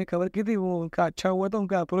वेडिंग इन्होंने कवर की थी, वो उनका अच्छा हुआ था,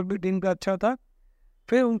 उनका अप्रोच भी टीम का अच्छा था।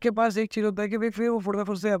 फिर उनके पास एक चीज़ होता है कि भाई फिर वो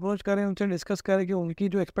फोटोग्राफर से अप्रोच करें, उनसे डिस्कस करें कि उनकी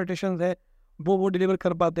जो एक्सपेक्टेशंस है वो डिलीवर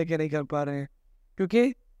कर पाते हैं कि नहीं कर पा रहे हैं।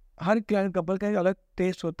 क्योंकि हर क्लाइंट कपल का एक अलग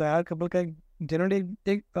टेस्ट होता है, हर कपल का एक जनरली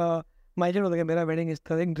एक माइंडसेट होता है कि मेरा वेडिंग इस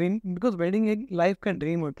तरह एक ड्रीम, बिकॉज वेडिंग एक लाइफ का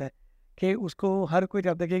ड्रीम होता है कि उसको हर कोई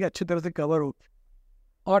चाहता है कि एक अच्छी तरह से कवर हो।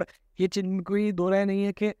 और ये चीज़ में कोई दो राय नहीं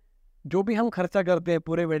है कि जो भी हम खर्चा करते हैं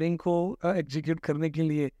पूरे वेडिंग को एग्जीक्यूट करने के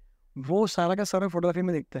लिए, वो सारा का सारा फोटोग्राफी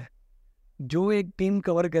में दिखता है। जो एक टीम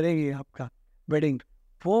कवर करेगी आपका वेडिंग,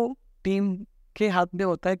 वो टीम के हाथ में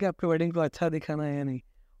होता है कि आपके वेडिंग को अच्छा दिखाना है या नहीं।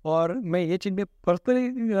 और मैं ये चीज़ में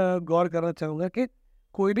पर्सनली गौर करना चाहूँगा कि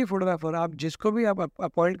कोई भी फोटोग्राफर आप जिसको भी आप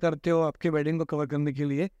अपॉइंट करते हो आपके वेडिंग को कवर करने के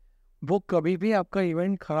लिए, वो कभी भी आपका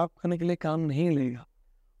इवेंट ख़राब करने के लिए काम नहीं लेगा।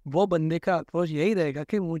 वो बंदे का अप्रोच यही रहेगा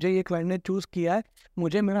कि मुझे ये क्लाइंट ने चूज़ किया है,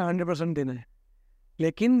 मुझे मेरा 100% देना है।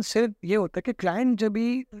 लेकिन सिर्फ ये होता है कि क्लाइंट जब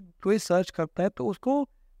भी कोई सर्च करता है तो उसको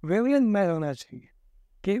वेरिएंट मैच होना चाहिए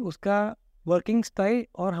कि उसका वर्किंग स्टाइल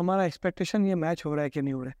और हमारा एक्सपेक्टेशन ये मैच हो रहा है कि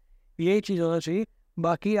नहीं हो रहा है, यही चीज़ होना चाहिए।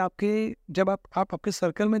 बाकी जब आप आपके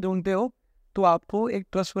सर्कल में ढूंढते हो तो आपको एक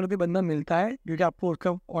ट्रस्टवर्दी बंदा मिलता है क्योंकि आपको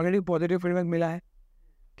उसका ऑलरेडी पॉजिटिव फीडबैक मिला है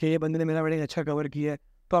कि ये बंदे ने मेरा वेडिंग अच्छा कवर किया है,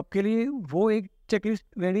 तो आपके लिए वो एक चेकलिस्ट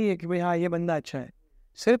रेडी है कि भाई हाँ ये बंदा अच्छा है।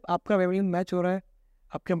 सिर्फ आपका वेडिंग मैच हो रहा है,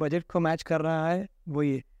 आपके बजट को मैच कर रहा है, वो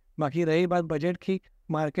ये। बाकी रही बात बजट की,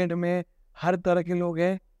 मार्केट में हर तरह के लोग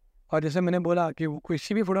हैं, और जैसे मैंने बोला कि वो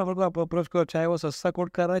किसी भी फोटोग्राफर को आप अप्रोच करो, चाहे वो सस्ता कोट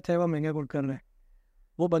कर रहा है चाहे वो महंगा कोट कर रहा है,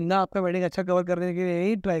 वो बंदा आपका वेडिंग अच्छा कवर करने के लिए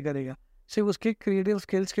ही ट्राई करेगा। सिर्फ उसके क्रिएटिव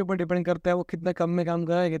स्किल्स के ऊपर डिपेंड करता है वो कितना कम में काम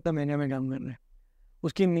कर रहा है, कितना महंगा में काम कर रहा है।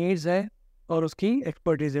 उसकी नीड्स है और उसकी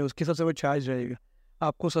एक्सपर्टीज़ है, उसकी सबसे बड़ा चार्ज रहेगा।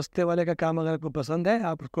 आपको सस्ते वाले का काम अगर आपको पसंद है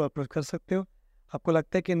आप उसको अप्रोच कर सकते हो। आपको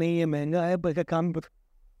लगता है कि नहीं ये महंगा है पर इसका काम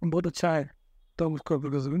बहुत अच्छा है तो उसको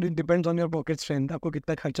depends on your pocket strength, आपको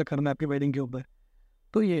कितना खर्चा करना है आपकी वेडिंग के ऊपर।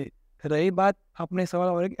 तो ये रही बात, आपने सवाल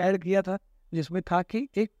और एक ऐड किया था जिसमें था कि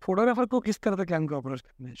एक फोटोग्राफर को किस तरह से क्लाइंट को अप्रोच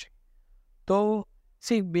करना चाहिए। तो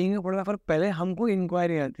सी बीइंग अ फोटोग्राफर पहले हमको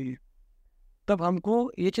इंक्वायरी आती है, तब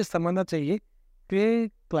हमको ये चीज़ समझना चाहिए कि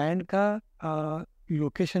क्लाइंट का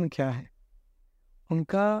लोकेशन क्या है,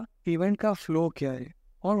 उनका इवेंट का फ्लो क्या है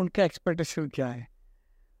और उनका एक्सपेक्टेशन क्या है।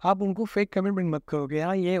 आप उनको फेक कमिटमेंट मत करो कि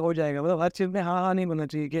हाँ ये हो जाएगा, मतलब हर चीज़ में हाँ हाँ नहीं बनना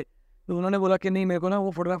चाहिए कि तो उन्होंने बोला कि नहीं मेरे को ना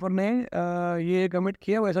वो फोटोग्राफर ने ये कमिट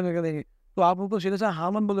किया वैसा करके देंगे, तो आप उनको सीधे से हाँ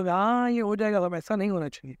मत बोलोगे हाँ ये हो जाएगा, तो ऐसा नहीं होना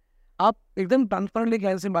चाहिए। आप एकदम ट्रांसपेरेंटली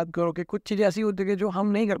कैसे से बात करो कि कुछ चीज़ें ऐसी होती है जो हम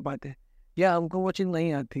नहीं कर पाते या हमको वो चीज़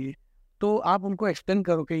नहीं आती है, तो आप उनको एक्सप्लेन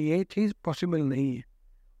करो कि ये चीज़ पॉसिबल नहीं है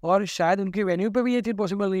और शायद उनकी वेन्यू पे भी ये चीज़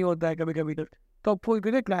पॉसिबल नहीं होता है कभी कभी। तो आपको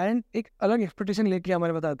क्योंकि क्लाइंट एक अलग एक्सपेक्टेशन लेके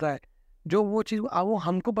हमारे बताता है, जो वो चीज़ वो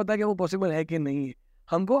हमको पता है कि वो पॉसिबल है कि नहीं है,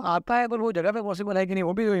 हमको आता है पर वो जगह पे पॉसिबल है कि नहीं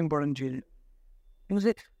वो भी इम्पोर्टेंट चीज़ है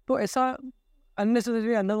उनसे। तो ऐसा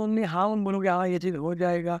अननेसेसरी अंदर हाँ उन बोलोगे हाँ ये चीज़ हो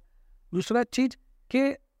जाएगा। दूसरा चीज़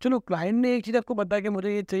कि चलो क्लाइंट ने एक चीज़ आपको बताया कि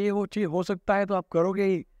मुझे ये चाहिए, वो चीज़ हो सकता है तो आप करोगे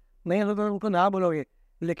ही, नहीं होता तो उनको ना बोलोगे।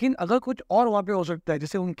 लेकिन अगर कुछ और वहाँ पे हो सकता है,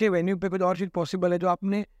 जैसे उनके वेन्यू पे कुछ और चीज़ पॉसिबल है जो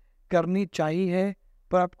आपने करनी चाहिए है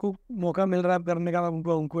पर आपको मौका मिल रहा है करने का, आप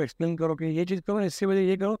उनको एक्सप्लेन करो कि ये चीज़ करो, इससे वजह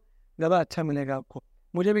ये करो, ज़्यादा अच्छा मिलेगा आपको,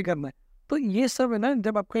 मुझे भी करना है। तो ये सब है ना,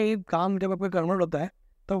 जब आपका ये काम जब आपका कन्वर्ट होता है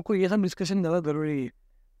तो आपको ये सब डिस्कशन ज़्यादा ज़रूरी है।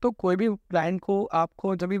 तो कोई भी क्लाइंट को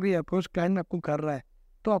आपको जब भी अप्रोच क्लाइंट आपको कर रहा है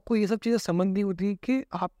तो आपको ये सब चीज़ें समझनी होती है कि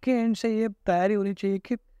आपके एंड से ये तैयारी होनी चाहिए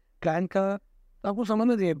कि क्लाइंट का आपको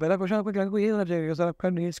समझना चाहिए। पहला क्वेश्चन आपको क्लाइंट को ये होना चाहिए कि सर आपका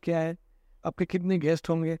नीड्स क्या है, आपके कितने गेस्ट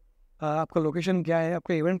होंगे, आपका लोकेशन क्या है,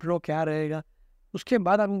 आपका इवेंट फ्लो क्या रहेगा। उसके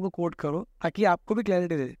बाद आप उनको कोट करो ताकि आपको भी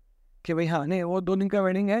क्लैरिटी दे कि भाई हाँ नहीं वो 2 दिन का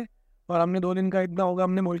वेडिंग है और हमने 2 दिन का इतना होगा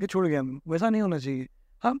हमने बोल के छोड़ गया, वैसा नहीं होना चाहिए।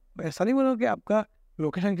 हाँ ऐसा नहीं बोलो कि आपका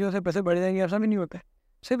लोकेशन की वजह से पैसे बढ़ जाएंगे, ऐसा भी नहीं होता है।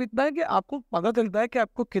 सिर्फ इतना है कि आपको पता चलता है कि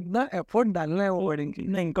आपको कितना एफर्ट डालना है वो वेडिंग की,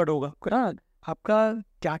 नहीं इनकट होगा। हाँ आपका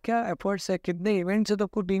क्या क्या एफर्ट्स है, कितने इवेंट्स है, तो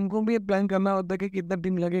आपको टीम को भी प्लान करना होता है कि कितना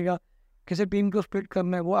टीम लगेगा, किसी टीम को स्प्लिट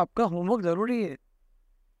करना है, वो आपका होमवर्क ज़रूरी है।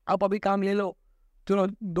 आप अभी काम ले लो, चलो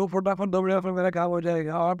 2 फोटोग्राफर 2 वीडियोग्राफर मेरा काम हो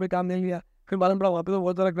जाएगा, और आपने काम ले लिया, फिर मालूम पड़ा वहाँ पे तो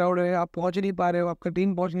बहुत सारा क्राउड है, आप पहुँच ही नहीं पा रहे हो, आपका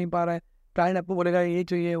टीम पहुँच नहीं पा रहा है, क्लाइंट आपको बोलेगा ये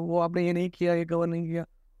चाहिए, वो आपने ये नहीं किया, ये कवर नहीं किया।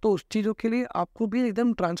 तो उस चीज़ों के लिए आपको भी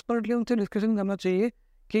एकदम ट्रांसपेरेंटली उनसे डिस्कशन करना चाहिए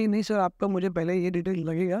कि नहीं सर आपका मुझे पहले ये डिटेल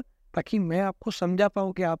लगेगा ताकि मैं आपको समझा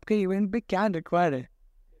पाऊँ कि आपके इवेंट पे क्या रिक्वायर्ड है,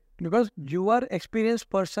 because you are experience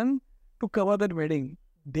person to cover that wedding,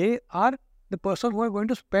 they are the person who are going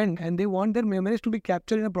to spend and they want their memories to be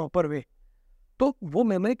captured in a proper way. तो वो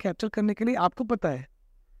memory capture करने के लिए आपको पता है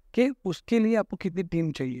कि उसके लिए आपको कितनी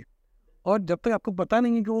टीम चाहिए, और जब तक आपको पता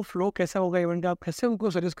नहीं है कि वो फ्लो कैसा होगा इवेंट का, आप कैसे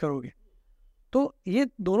उनको सजेस्ट करोगे। तो ये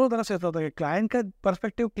दोनों तरह से होता है, क्लाइंट का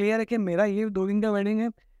पर्सपेक्टिव क्लियर है कि मेरा ये 2 दिन का वेडिंग है,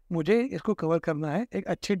 मुझे इसको कवर करना है, एक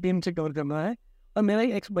अच्छी टीम से कवर करना है, और मेरा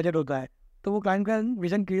ही एक्स बजट होता है। तो वो क्लाइंट का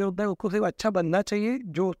विजन क्लियर होता है, उसको सिर्फ अच्छा बनना चाहिए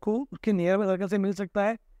जो उसको उसके नियर बाय सर्कल से मिल सकता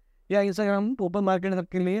है या इंस्टाग्राम ओपन मार्केट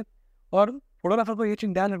सबके लिए। और फोटोग्राफर को ये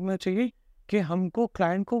चीज़ ध्यान रखना चाहिए कि हमको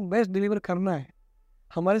क्लाइंट को बेस्ट डिलीवर करना है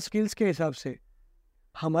हमारे स्किल्स के हिसाब से।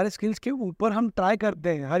 हमारे स्किल्स के ऊपर हम ट्राई करते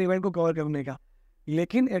हैं हर इवेंट को कवर करने का,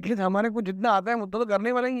 लेकिन एटलीस्ट हमारे को जितना आता है मुद्दा तो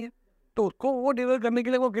करने वाला ही है, तो उसको वो डिलीवर करने के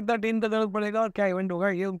लिए वो कितना टीम का जरूरत पड़ेगा और क्या इवेंट होगा,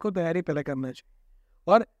 ये उनको तैयारी पहले करना चाहिए।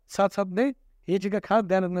 और साथ साथ में ये चीज़ का खास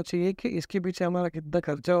ध्यान रखना चाहिए कि इसके पीछे हमारा कितना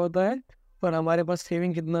खर्चा होता है और हमारे पास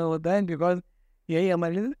सेविंग कितना होता है, बिकॉज यही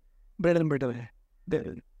हमारे लिए ब्रेड एंड बटर है।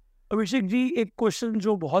 अभिषेक जी, एक क्वेश्चन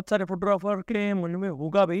जो बहुत सारे फोटोग्राफर के मन में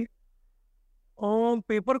होगा भाई,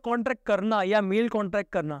 पेपर कॉन्ट्रैक्ट करना या मेल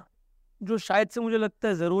कॉन्ट्रैक्ट करना, जो शायद से मुझे लगता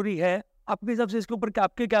है ज़रूरी है, आपके हिसाब से इसके ऊपर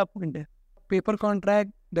आपके क्या पॉइंट है? पेपर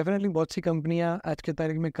कॉन्ट्रैक्ट डेफिनेटली बहुत सी कंपनियां आज के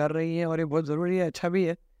तारीख में कर रही हैं और ये बहुत ज़रूरी है, अच्छा भी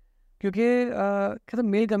है, क्योंकि कहते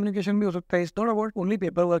मेल कम्युनिकेशन भी हो सकता है। It's not about only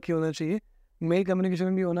paper work ही होना चाहिए, मेल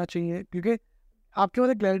कम्युनिकेशन भी होना चाहिए, क्योंकि आपके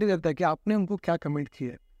पास क्लैरिटी रहता है कि आपने उनको क्या कमिट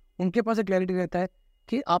किया है, उनके पास एक क्लैरिटी रहता है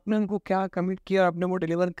कि आपने उनको क्या कमिट किया और आपने वो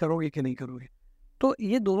डिलीवर करोगे कि नहीं करोगे। तो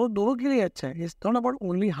ये दोनों दोनों के लिए अच्छा है, इट्स नॉट अबाउट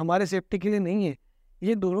ओनली हमारे सेफ्टी के लिए नहीं है,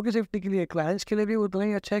 ये दोनों की सेफ्टी के लिए, क्लाइंट्स के लिए भी उतना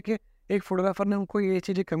ही अच्छा है कि एक फोटोग्राफर ने उनको ये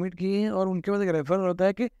चीज़ें कमिट की हैं और उनके पास एक रेफर होता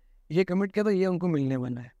है कि ये कमिट किया तो ये उनको मिलने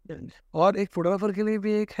वाला है। और एक फोटोग्राफर के लिए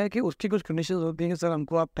भी एक है कि उसकी कुछ कंडीशन होती हैं कि सर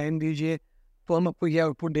हमको आप टाइम दीजिए तो हम आपको ये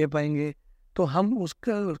आउटपुट दे पाएंगे, तो हम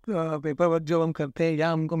उसका पेपर वर्क जो हम करते हैं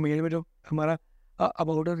या हमको मेल में जो हमारा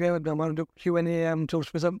अबाउट हमारा जो Q&A है हम जो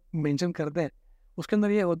उसमें सब मेंशन करते हैं, उसके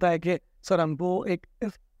अंदर ये होता है कि सर हमको एक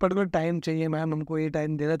पर्टिकुलर टाइम चाहिए, मैम हमको ये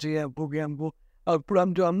टाइम देना चाहिए आपको कि हमको आउटपुट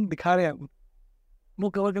हम जो हम दिखा रहे हैं वो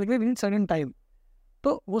कवर करने के लिए विद इन सर्टेन टाइम।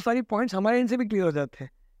 तो वो सारी पॉइंट्स हमारे एंड से भी क्लियर हो जाते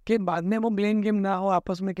हैं कि बाद में वो ब्लेम गेम ना हो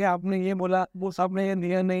आपस में कि आपने ये बोला वो आपने ये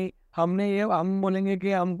दिया नहीं, हमने ये हम बोलेंगे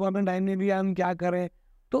कि हमको आपने टाइम नहीं दिया हम क्या करें।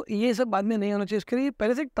 तो ये सब बाद में नहीं होना चाहिए, इसके लिए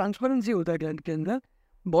पहले से एक ट्रांसपेरेंसी होता है क्लाइंट के अंदर।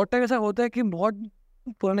 बहुत टाइम ऐसा होता है कि बहुत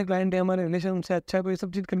पुराने क्लाइंट है, हमारे रिलेशन उनसे अच्छा है, तो ये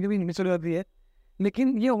सब चीज़ कभी कभी मिस हो जाती है,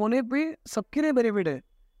 लेकिन ये होने पे सबके लिए बेनिफिट है,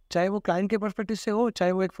 चाहे वो क्लाइंट के पर्सपेक्टिव से हो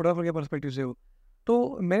चाहे वो एक फोटोग्राफर के पर्सपेक्टिव से हो।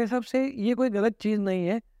 तो मेरे हिसाब से ये कोई गलत चीज़ नहीं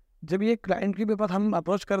है। जब ये क्लाइंट के पास हम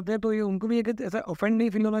अप्रोच करते हैं तो ये उनको भी एक ऐसा ऑफेंड नहीं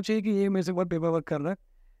फील होना चाहिए कि ये मेरे से बहुत पेपर वर्क कर रहा है,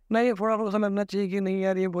 ना ये फोटोग्राफर को ऐसा लगना चाहिए कि नहीं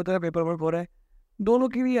यार ये बहुत ज़्यादा पेपर वर्क हो रहा है। दोनों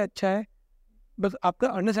के लिए अच्छा है, बस आपका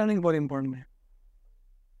अंडरस्टैंडिंग बहुत इंपॉर्टेंट है।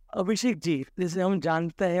 अभिषेक जी, जैसे हम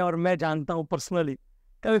जानते हैं और मैं जानता हूँ पर्सनली,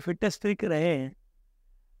 कभी फिटनेस फ्रीक रहे हैं,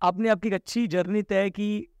 आपने आपकी एक अच्छी जर्नी तय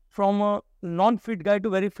की from a non fit guy to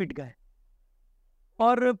very fit guy.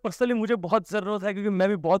 और पर्सनली मुझे बहुत ज़रूरत है क्योंकि मैं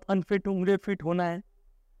भी बहुत अनफिट हूँ, मुझे फिट होना है।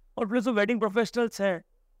 और प्लस जो वेडिंग प्रोफेशनल्स हैं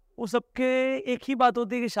वो सबके एक ही बात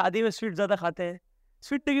होती है कि शादी में स्वीट ज़्यादा खाते हैं,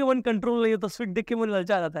 स्वीट देख के मन कंट्रोल नहीं होता, स्वीट देख के मन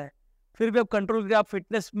ललचा जाता है। फिर भी आप कंट्रोल करके आप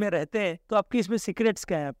फिटनेस में रहते हैं, तो आपकी इसमें सीक्रेट्स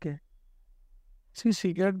क्या है आपके?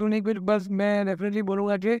 सीक्रेट तो नहीं कुछ, बस मैं डेफिनेटली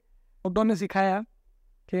बोलूँगा कि लॉकडाउन ने सिखाया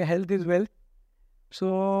कि हेल्थ इज़ वेल्थ। सो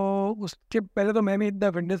उसके पहले तो मैं भी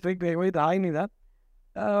इतना फिटनेस फ्रीक कोई था ही नहीं था।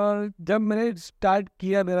 जब मैंने स्टार्ट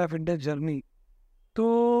किया मेरा फिटनेस जर्नी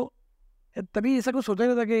तो तभी ऐसा कुछ सोचा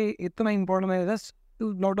नहीं था कि इतना इम्पोर्टेंट है, बस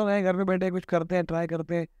लॉकडाउन है घर पे बैठे कुछ करते हैं ट्राई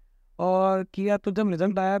करते हैं, और किया तो जब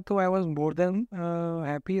रिजल्ट आया तो I was more than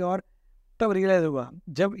happy. और तब रियलाइज़ हुआ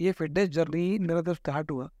जब ये फिटनेस जर्नी मेरा जब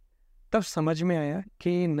स्टार्ट हुआ तब समझ में आया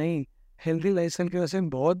कि नहीं, हेल्दी लाइफस्टाइल की वजह से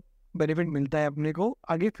बहुत बेनिफिट मिलता है अपने को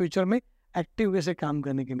आगे फ्यूचर में एक्टिव वे से काम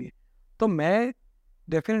करने के लिए। तो मैं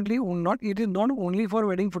definitely not, it is not only for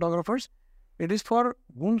wedding photographers, it is for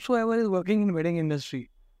whomsoever is working in wedding industry,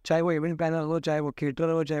 चाहे वो इवेंट प्लानर हो, चाहे वो केटरर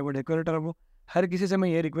हो, चाहे वो डेकोरेटर हो। हर किसी से मैं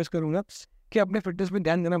ये रिक्वेस्ट करूँगा कि अपने फिटनेस पे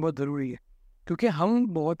ध्यान देना बहुत ज़रूरी है, क्योंकि हम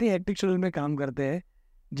बहुत ही हेक्टिक शेड्यूल में काम करते हैं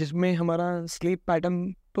जिसमें हमारा स्लीप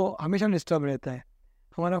पैटर्न तो हमेशा डिस्टर्ब रहता है,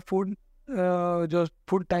 हमारा फूड जो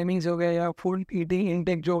फूड टाइमिंग्स हो गया या फूड ईटिंग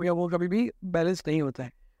इनटेक जो हो गया वो कभी भी बैलेंस नहीं होता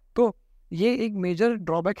है। तो ये एक मेजर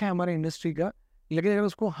ड्रॉबैक है हमारे इंडस्ट्री का। लेकिन अगर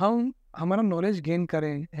उसको हम हमारा नॉलेज गेन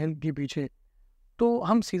करें हेल्थ के पीछे, तो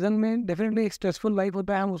हम सीज़न में डेफिनेटली एक स्ट्रेसफुल लाइफ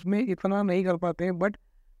होता है, हम उसमें इतना नहीं कर पाते हैं, बट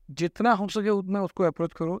जितना हो सके उतना उसको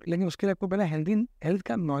अप्रोच करो। लेकिन उसके लिए आपको पहले हेल्थ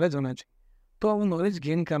का नॉलेज होना चाहिए, तो वो नॉलेज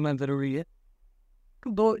गेन करना ज़रूरी है।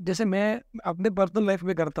 तो जैसे मैं अपने पर्सनल लाइफ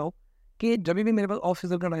में करता हूँ कि जब भी मेरे पास ऑफ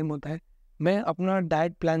सीजन का टाइम होता है मैं अपना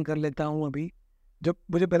डाइट प्लान कर लेता हूँ। अभी जब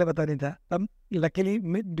मुझे पहले पता नहीं था, अब luckily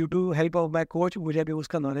due to help of my coach मुझे अभी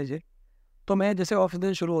उसका नॉलेज है। तो मैं जैसे ऑफ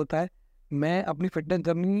सीजन शुरू होता है मैं अपनी फिटनेस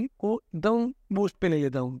जर्नी को एकदम बूस्ट पे ले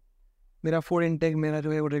लेता हूँ। मेरा फूड इनटेक मेरा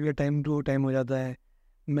जो है वो रेगुलर टाइम टू टाइम हो जाता है,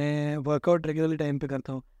 मैं वर्कआउट रेगुलरली टाइम पे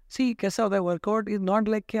करता हूँ। कैसा होता है वर्कआउट इज़ नॉट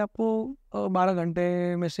लाइक कि आपको 12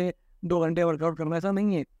 घंटे में से 2 घंटे वर्कआउट करना, ऐसा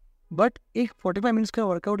नहीं है, बट एक 45 मिनट्स का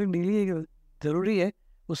वर्कआउट डेली ज़रूरी है।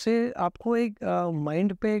 उससे आपको एक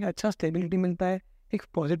माइंड पे एक अच्छा स्टेबिलिटी मिलता है, एक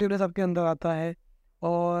पॉजिटिवनेस आपके अंदर आता है,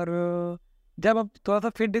 और जब आप थोड़ा सा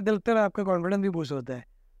फिट दिखते हो आपका कॉन्फिडेंस भी बूस्ट होता है।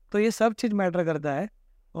 तो ये सब चीज़ मैटर करता है,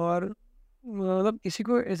 और मतलब इसी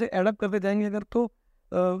को ऐसे एडअप करते जाएंगे अगर तो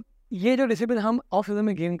ये जो डिसिप्लिन हम ऑफ सीजन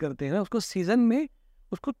में गेन करते हैं ना, उसको सीजन में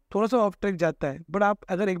उसको थोड़ा सा ऑफ ट्रैक जाता है, बट आप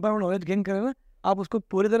अगर एक बार वो नॉलेज गेन करें ना, आप उसको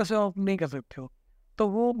पूरी तरह से ऑफ नहीं कर सकते हो, तो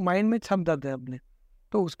वो माइंड में छप जाता है अपने।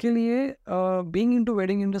 तो उसके लिए being into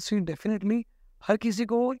wedding industry definitely हर किसी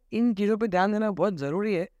को इन चीज़ों पे ध्यान देना बहुत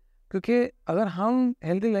ज़रूरी है, क्योंकि अगर हम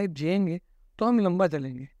हेल्दी लाइफ जिएंगे तो हम लंबा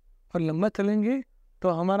चलेंगे, और लंबा चलेंगे तो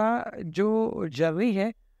हमारा जो जर्नी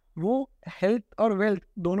है वो हेल्थ और वेल्थ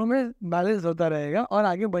दोनों में बैलेंस होता रहेगा, और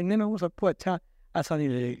आगे बढ़ने में वो सबको अच्छा आसानी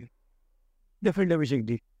रहेगी। डेफिनेटली अभिषेक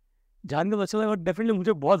जी, जानने को अच्छा लगा, और डेफिनेटली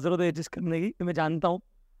मुझे बहुत ज़रूरत है ये चीज़ करने की, मैं जानता हूँ,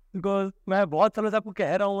 बिकॉज मैं बहुत सालों से आपको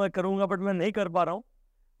कह रहा हूँ मैं करूँगा, बट मैं नहीं कर पा रहा हूँ।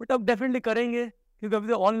 बट अब डेफिनेटली करेंगे, क्योंकि अभी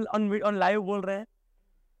तो ऑन लाइव बोल रहे हैं।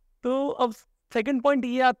 तो अब सेकंड पॉइंट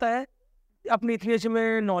ये आता है, आपने इतनी अच्छी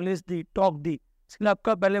में नॉलेज दी, टॉक दी, इसके लिए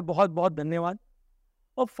आपका पहले बहुत बहुत धन्यवाद।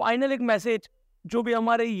 और फाइनल एक मैसेज, जो भी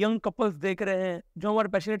हमारे यंग कपल्स देख रहे हैं, जो हमारे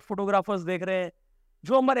पैशनेट फोटोग्राफर्स देख रहे हैं,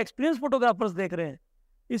 जो हमारे एक्सपीरियंस फोटोग्राफर्स देख रहे हैं,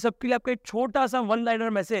 इस सबके लिए आपका एक छोटा सा वन लाइनर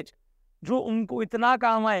मैसेज जो उनको इतना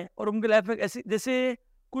काम आए और उनकी लाइफ में ऐसी, जैसे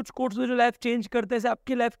कुछ कोट्स जो लाइफ चेंज करते हैं, ऐसे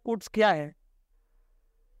आपकी लाइफ कोट्स क्या है?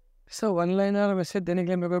 सर वन लाइनर मैसेज देने के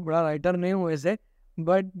लिए मैं कोई बड़ा राइटर नहीं हूँ ऐसे,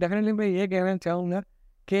 बट डेफिनेटली मैं ये कहना चाहूँगा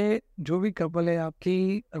कि जो भी कपल है,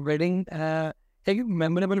 आपकी वेडिंग एक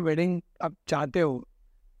मेमोरेबल वेडिंग आप चाहते हो,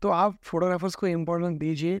 तो आप फोटोग्राफर्स को इम्पोर्टेंस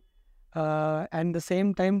दीजिए। And the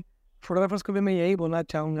same time photographers को भी मैं यही बोलना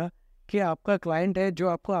चाहूँगा कि आपका क्लाइंट है जो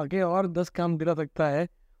आपको आगे और 10 काम दिला सकता है,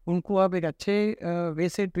 उनको आप एक अच्छे वे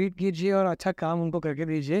से ट्रीट कीजिए और अच्छा काम उनको करके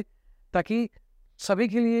दीजिए, ताकि सभी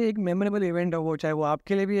के लिए एक मेमोरेबल इवेंट हो, चाहे वो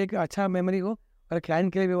आपके लिए भी एक अच्छा मेमोरी हो और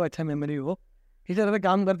क्लाइंट के लिए भी वो अच्छा मेमोरी हो। इस तरह से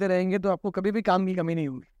काम करते रहेंगे तो आपको कभी भी काम की कमी नहीं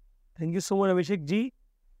होगी। Thank you so much Abhishek ji.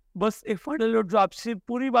 बस एक फाइनल नोट, जो आपसे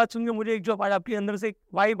पूरी बात सुन के मुझे एक जो आज आपके अंदर से एक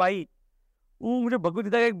वाइब आई, वो मुझे भगवद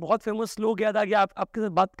गीता का एक बहुत फेमस श्लोक याद आ गया आपके साथ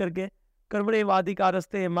बात करके, कर्मणे वादिका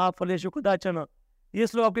रस्ते माँ फलेषु कदाचन। ये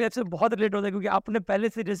श्लोक आपके लाइफ से बहुत रिलेट होता है, क्योंकि आपने पहले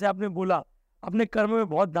से, जैसे आपने बोला, अपने कर्म में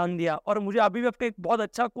बहुत दान दिया। और मुझे अभी भी आपका एक बहुत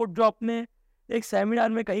अच्छा कोट जो आपने एक सेमिनार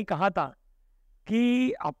में कहीं कहा था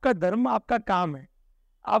कि आपका धर्म आपका काम है।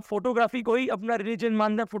 आप फोटोग्राफी को ही अपना रिलीजन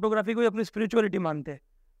मानते हैं, फोटोग्राफी को ही अपनी स्पिरिचुअलिटी मानते हैं,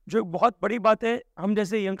 जो एक बहुत बड़ी बात है हम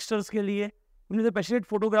जैसे यंगस्टर्स के लिए, हम जैसे पैशनेट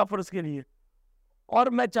फोटोग्राफर्स के लिए। और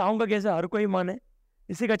मैं चाहूँगा कि ऐसे हर कोई माने।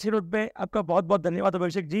 इसी के अच्छे नोट पे आपका बहुत बहुत धन्यवाद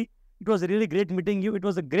Abhishek ji. It was really great meeting you. It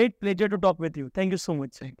was a great pleasure to talk with you. Thank you so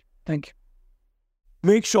much. Thank you.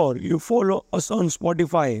 Make sure you follow us on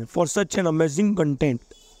Spotify for such an amazing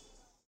content.